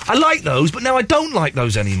 I like those, but now I don't like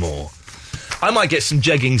those anymore. I might get some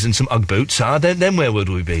jeggings and some Ugg boots, then where would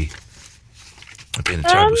we be? I'd be in a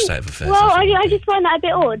terrible state of affairs. Well, I just find that a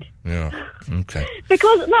bit odd. Yeah, okay.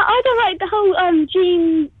 Because, I don't like the whole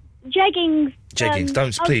jean jeggings. Jeggings,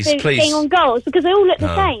 don't, please. Thing on girls, because they all look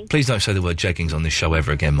the same. Please don't say the word jeggings on this show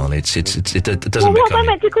ever again, Molly. It doesn't Well, what am I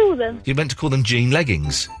meant to call them? You meant to call them jean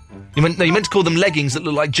leggings. You meant to call them leggings that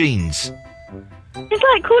look like jeans. It's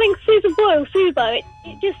like calling Susan Boyle Subo.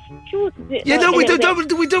 It just shortens it. Yeah, no, we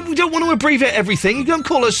don't want to abbreviate everything. You don't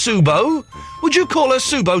call her Subo. Would you call her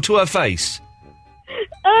Subo to her face?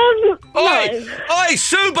 No. Oi,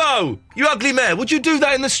 Subo! You ugly mare. Would you do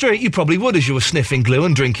that in the street? You probably would, as you were sniffing glue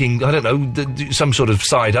and drinking, I don't know, some sort of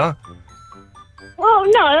cider. Well,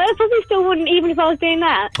 no, I probably still wouldn't, even if I was doing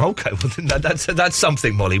that. Okay, well, then that's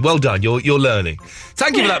something, Molly. Well done. You're learning.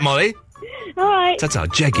 Thank you for that, Molly. All right. That's our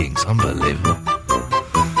jeggings. Unbelievable.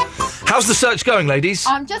 How's the search going, ladies?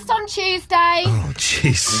 I'm just on Tuesday. Oh,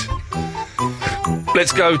 jeez.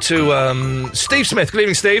 Let's go to Steve Smith. Good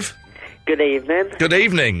evening, Steve. Good evening. Good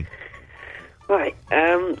evening. Right,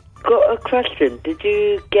 got a question. Did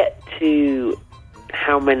you get to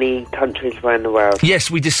how many countries around the world? Yes,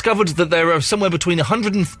 we discovered that there are somewhere between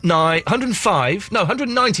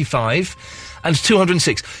 195 and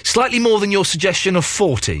 206. Slightly more than your suggestion of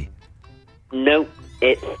 40. No,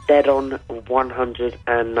 it's dead on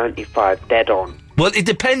 195. Dead on. Well, it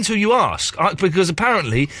depends who you ask, because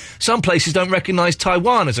apparently some places don't recognise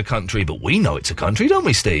Taiwan as a country, but we know it's a country, don't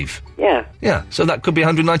we, Steve? Yeah. Yeah, so that could be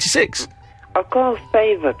 196. I've got a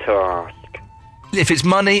favour to ask. If it's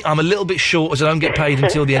money, I'm a little bit short as I don't get paid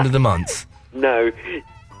until the end of the month. No.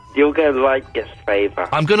 You're going to like this favour.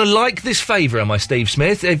 I'm going to like this favour, am I, Steve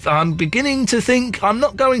Smith? If I'm beginning to think I'm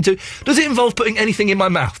not going to. Does it involve putting anything in my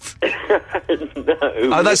mouth? No.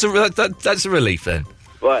 Oh, that's a relief then.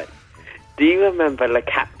 Right. Do you remember the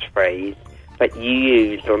catchphrase that you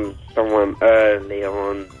used on someone earlier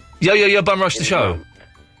on? Yo, bum rush the show.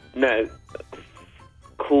 No.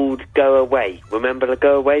 Called Go Away. Remember the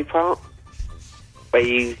Go Away part? Where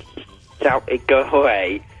you shouted Go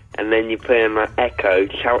Away, and then you put in an echo,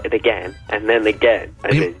 shout it again, and then again.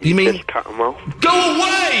 And then you mean just cut them off. Go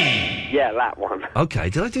away! Yeah, that one. Okay,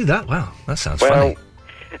 did I do that? Wow, that sounds Well, funny.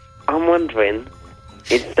 I'm wondering,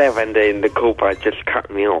 instead of ending the call by just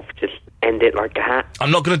cutting me off, just end it like a hat.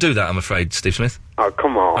 I'm not going to do that, I'm afraid, Steve Smith. Oh,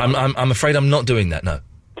 come on. I'm afraid I'm not doing that, no.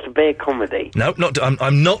 It's a bit of comedy. No,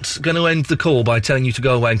 I'm not going to end the call by telling you to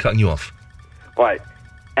go away and cutting you off. Right.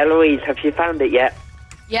 Eloise, have you found it yet?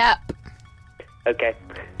 Yep. Okay.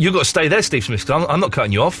 You've got to stay there, Steve Smith. I'm not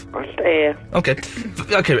cutting you off. I'll stay here. Okay.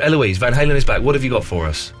 Okay, Eloise, Van Halen is back. What have you got for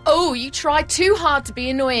us? Oh, you tried too hard to be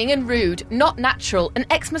annoying and rude, not natural. And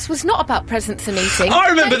Xmas was not about presents and eating. I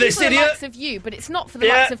remember Maybe this, for idiot. The likes of you, but it's not for the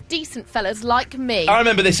Yeah. likes of decent fellas like me. I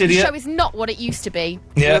remember this, idiot. The show is not what it used to be.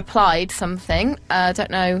 Yeah. You applied something. Don't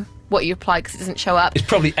know what you applied because it doesn't show up. It's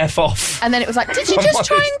probably F off. And then it was like, did you just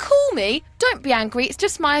try and call me? Don't be angry, it's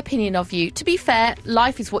just my opinion of you. To be fair,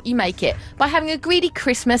 life is what you make it. By having a greedy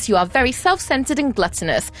Christmas, you are very self-centred and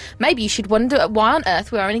gluttonous. Maybe you should wonder why on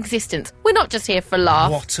earth we are in existence. We're not just here for a laugh.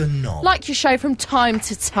 What a knob. Like your show from time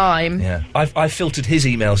to time. Yeah, I've filtered his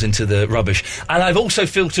emails into the rubbish, and I've also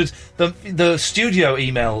filtered the studio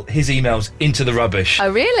email, his emails, into the rubbish. Oh,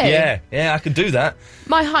 really? Yeah, I can do that.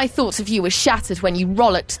 My high thoughts of you were shattered when you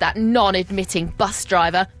rollicked that non-admitting bus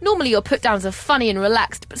driver. Normally you're put down as a funny and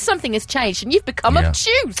relaxed, but something has changed and you've become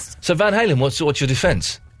obtuse. So Van Halen, what's your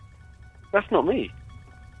defence? That's not me.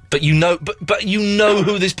 But you know, but you know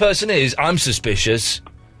who this person is. I'm suspicious.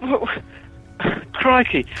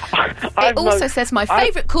 Crikey! It also says my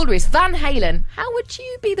favourite caller is Van Halen. How would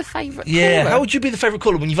you be the favourite Yeah, caller? how would you be the favourite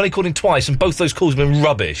caller when you've only called in twice and both those calls have been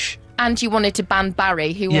rubbish? And you wanted to ban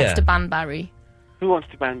Barry. Who Yeah. wants to ban Barry? Who wants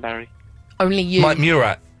to ban Barry? Only you. Mike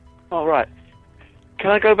Murat. Oh, right.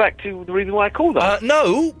 Can I go back to the reason why I called that?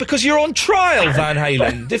 No, because you're on trial, Van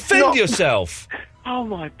Halen. Defend yourself. Oh,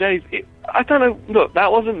 my days. I don't know. Look,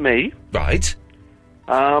 that wasn't me. Right.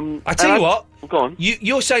 I tell you what. Go on.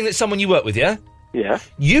 You're saying that someone you work with, yeah? Yeah.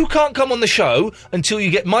 You can't come on the show until you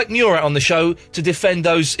get Mike Murat on the show to defend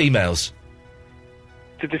those emails.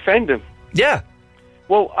 To defend them? Yeah.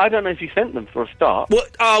 Well, I don't know if he sent them for a start.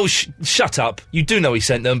 What? Oh, shut up. You do know he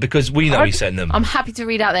sent them because we know he sent them. I'm happy to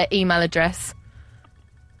read out their email address.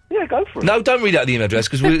 Yeah, go for it. No, don't read out the email address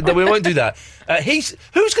because we won't do that. Who's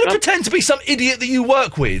going to pretend to be some idiot that you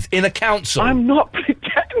work with in a council? I'm not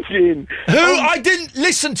pretending. I didn't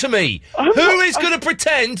listen to me. Who is going to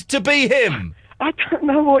pretend to be him? I don't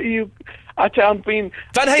know what you... I'm being...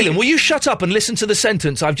 Van Halen, will you shut up and listen to the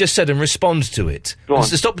sentence I've just said and respond to it? Go on.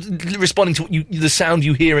 Stop responding to the sound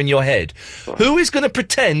you hear in your head. Who is going to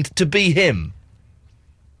pretend to be him?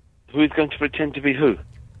 Who is going to pretend to be who?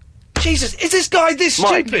 Jesus, is this guy this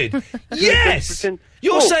Mike. stupid? Yes!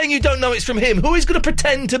 You're saying you don't know it's from him. Who is going to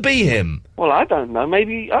pretend to be him? Well, I don't know.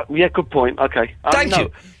 Maybe... yeah, good point. Okay. Thank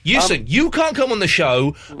you. Listen, you can't come on the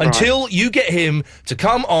show until you get him to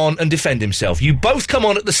come on and defend himself. You both come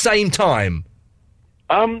on at the same time.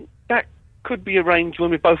 That could be arranged when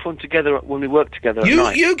we're both on together, when we work together at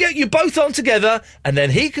night. You get you both on together, and then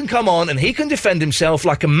he can come on and he can defend himself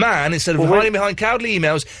like a man instead of hiding behind cowardly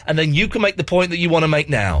emails, and then you can make the point that you want to make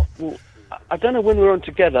now. Well, I don't know when we're on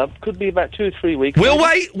together. Could be about 2 or 3 weeks. We'll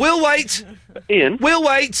wait. Ian? We'll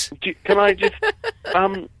wait. Can I just...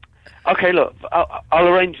 Okay, look, I'll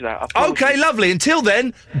arrange that. Okay, lovely. Until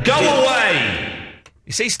then, go away.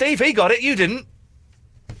 You see, Steve, he got it. You didn't.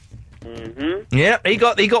 Mm-hmm. Yeah, he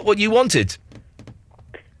got what you wanted.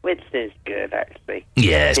 Which is good, actually.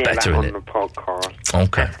 Yeah, it's Hear better, that isn't on the podcast.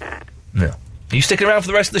 Okay. Yeah. Are you sticking around for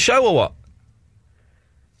the rest of the show or what?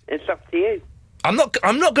 It's up to you. I'm not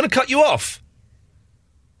going to cut you off.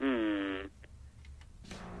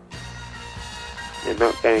 You're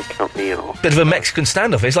not going to cut me off. Bit of a Mexican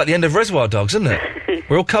standoff. It's like the end of Reservoir Dogs, isn't it?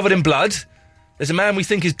 We're all covered in blood. There's a man we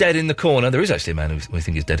think is dead in the corner. There is actually a man who we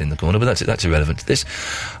think is dead in the corner, but that's irrelevant to this.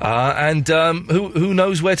 Who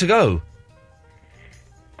knows where to go?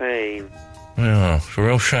 Shame. Yeah, it's a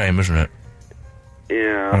real shame, isn't it?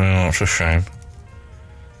 Yeah. Yeah, it's a shame.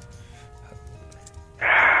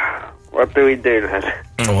 What do we do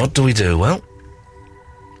then? What do we do? Well,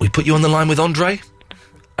 we put you on the line with Andre,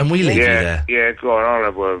 and we leave you there. Yeah, go on, I'll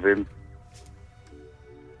have a word with him.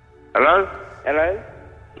 Hello? Hello?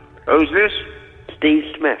 Who's this? Steve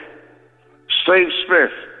Smith. Steve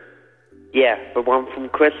Smith? Yeah, the one from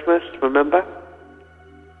Christmas, remember?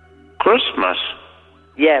 Christmas?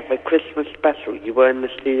 Yeah, the Christmas special. You were in the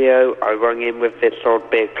studio, I rang in with this old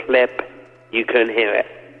big clip, you couldn't hear it.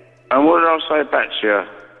 And what did I say back to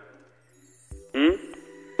you?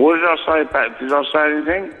 What did I say back? Did I say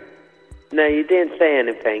anything? No, you didn't say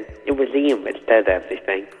anything. It was Ian that said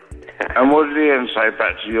everything. And what did Ian say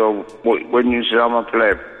back to you when you said I'm a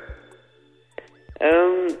pleb?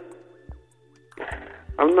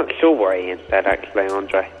 I'm not sure what Ian said, actually,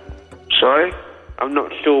 Andre. Sorry? I'm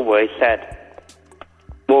not sure what he said.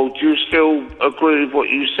 Well, do you still agree with what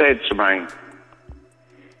you said to me?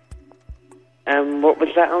 What was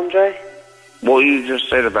that, Andre? What you just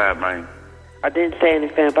said about me? I didn't say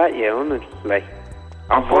anything about you, honestly.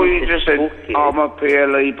 I thought you just said, I'm a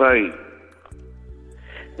PLEB.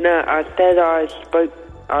 No, I said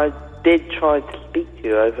I did try to speak to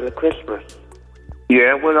you over the Christmas.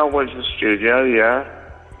 Yeah, when I went to the studio, yeah.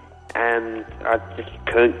 And I just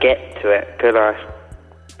couldn't get to it, could I?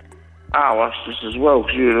 Oh, that's just as well,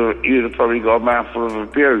 because you'd have probably got a mouthful of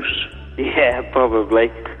abuse. Yeah, probably.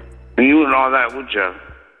 And you wouldn't like that, would you?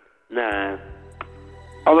 No.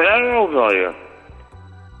 I mean, how old are you?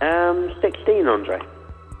 16, Andre.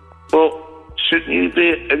 Well, shouldn't you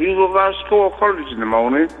be... Have you got to go to school or college in the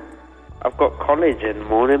morning? I've got college in the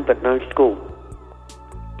morning, but no school.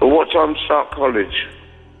 But what time start college?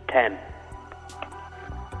 10.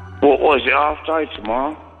 What was it, half day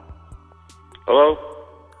tomorrow? Hello?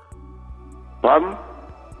 Pardon?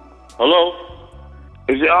 Hello?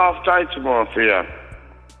 Is it half day tomorrow for you?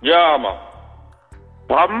 Yeah, man.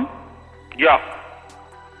 Pardon? Yeah.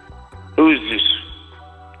 Who is this?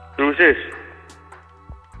 Who's this?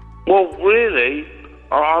 Well, really,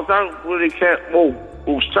 I don't really care. Well,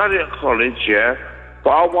 we'll study at college, yeah,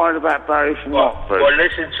 but I'm worried about Barry from Watford. Well,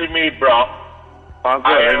 listen to me, bro. I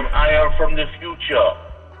am from the future.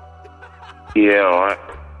 Yeah, alright.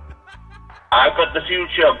 I've got the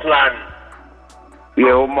future plan.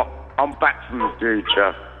 Yeah, well, I'm back from the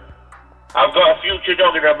future. I've got a future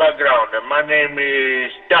dog in the background, and my name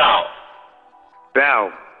is Dow.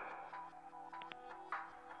 Dow?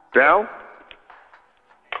 Dow?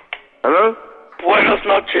 Hello? Buenos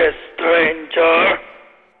noches, stranger.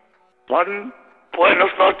 Pardon?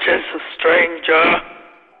 Buenos noches, stranger.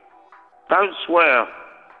 Don't swear.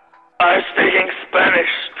 I'm speaking Spanish,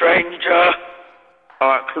 stranger.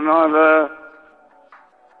 Alright, can I have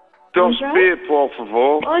dos beer, por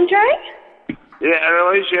favor? Andre? Yeah,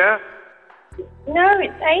 Eloise, yeah? No,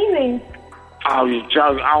 it's Amy. Oh, you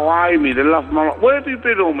joke. Oh, Amy, the love of my life. Where have you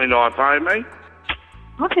been all my life, Amy?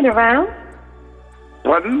 I've been around.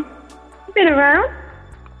 Pardon? I've been around.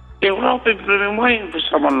 Yeah, well, I've been waiting for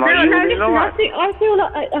someone like you. No, listen, Right?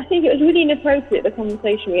 I think it was really inappropriate, the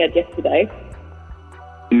conversation we had yesterday.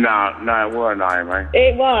 No, it weren't, Amy.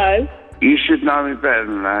 It was. You should know me better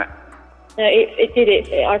than that. No,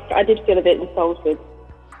 I did feel a bit insulted.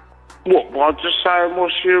 What? I'm just saying,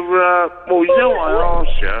 what's your, well, you know what I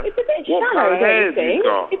asked you. It's a bit What shallow, kind of hair don't you have you think?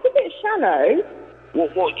 got? It's a bit shallow.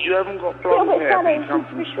 What, you haven't got It's a blonde bit hair, shallow but you and come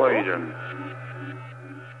from superficial. Sweden.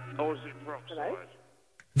 Or is it Roxford?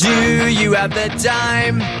 Do you have the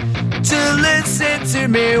time to listen to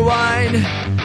me whine?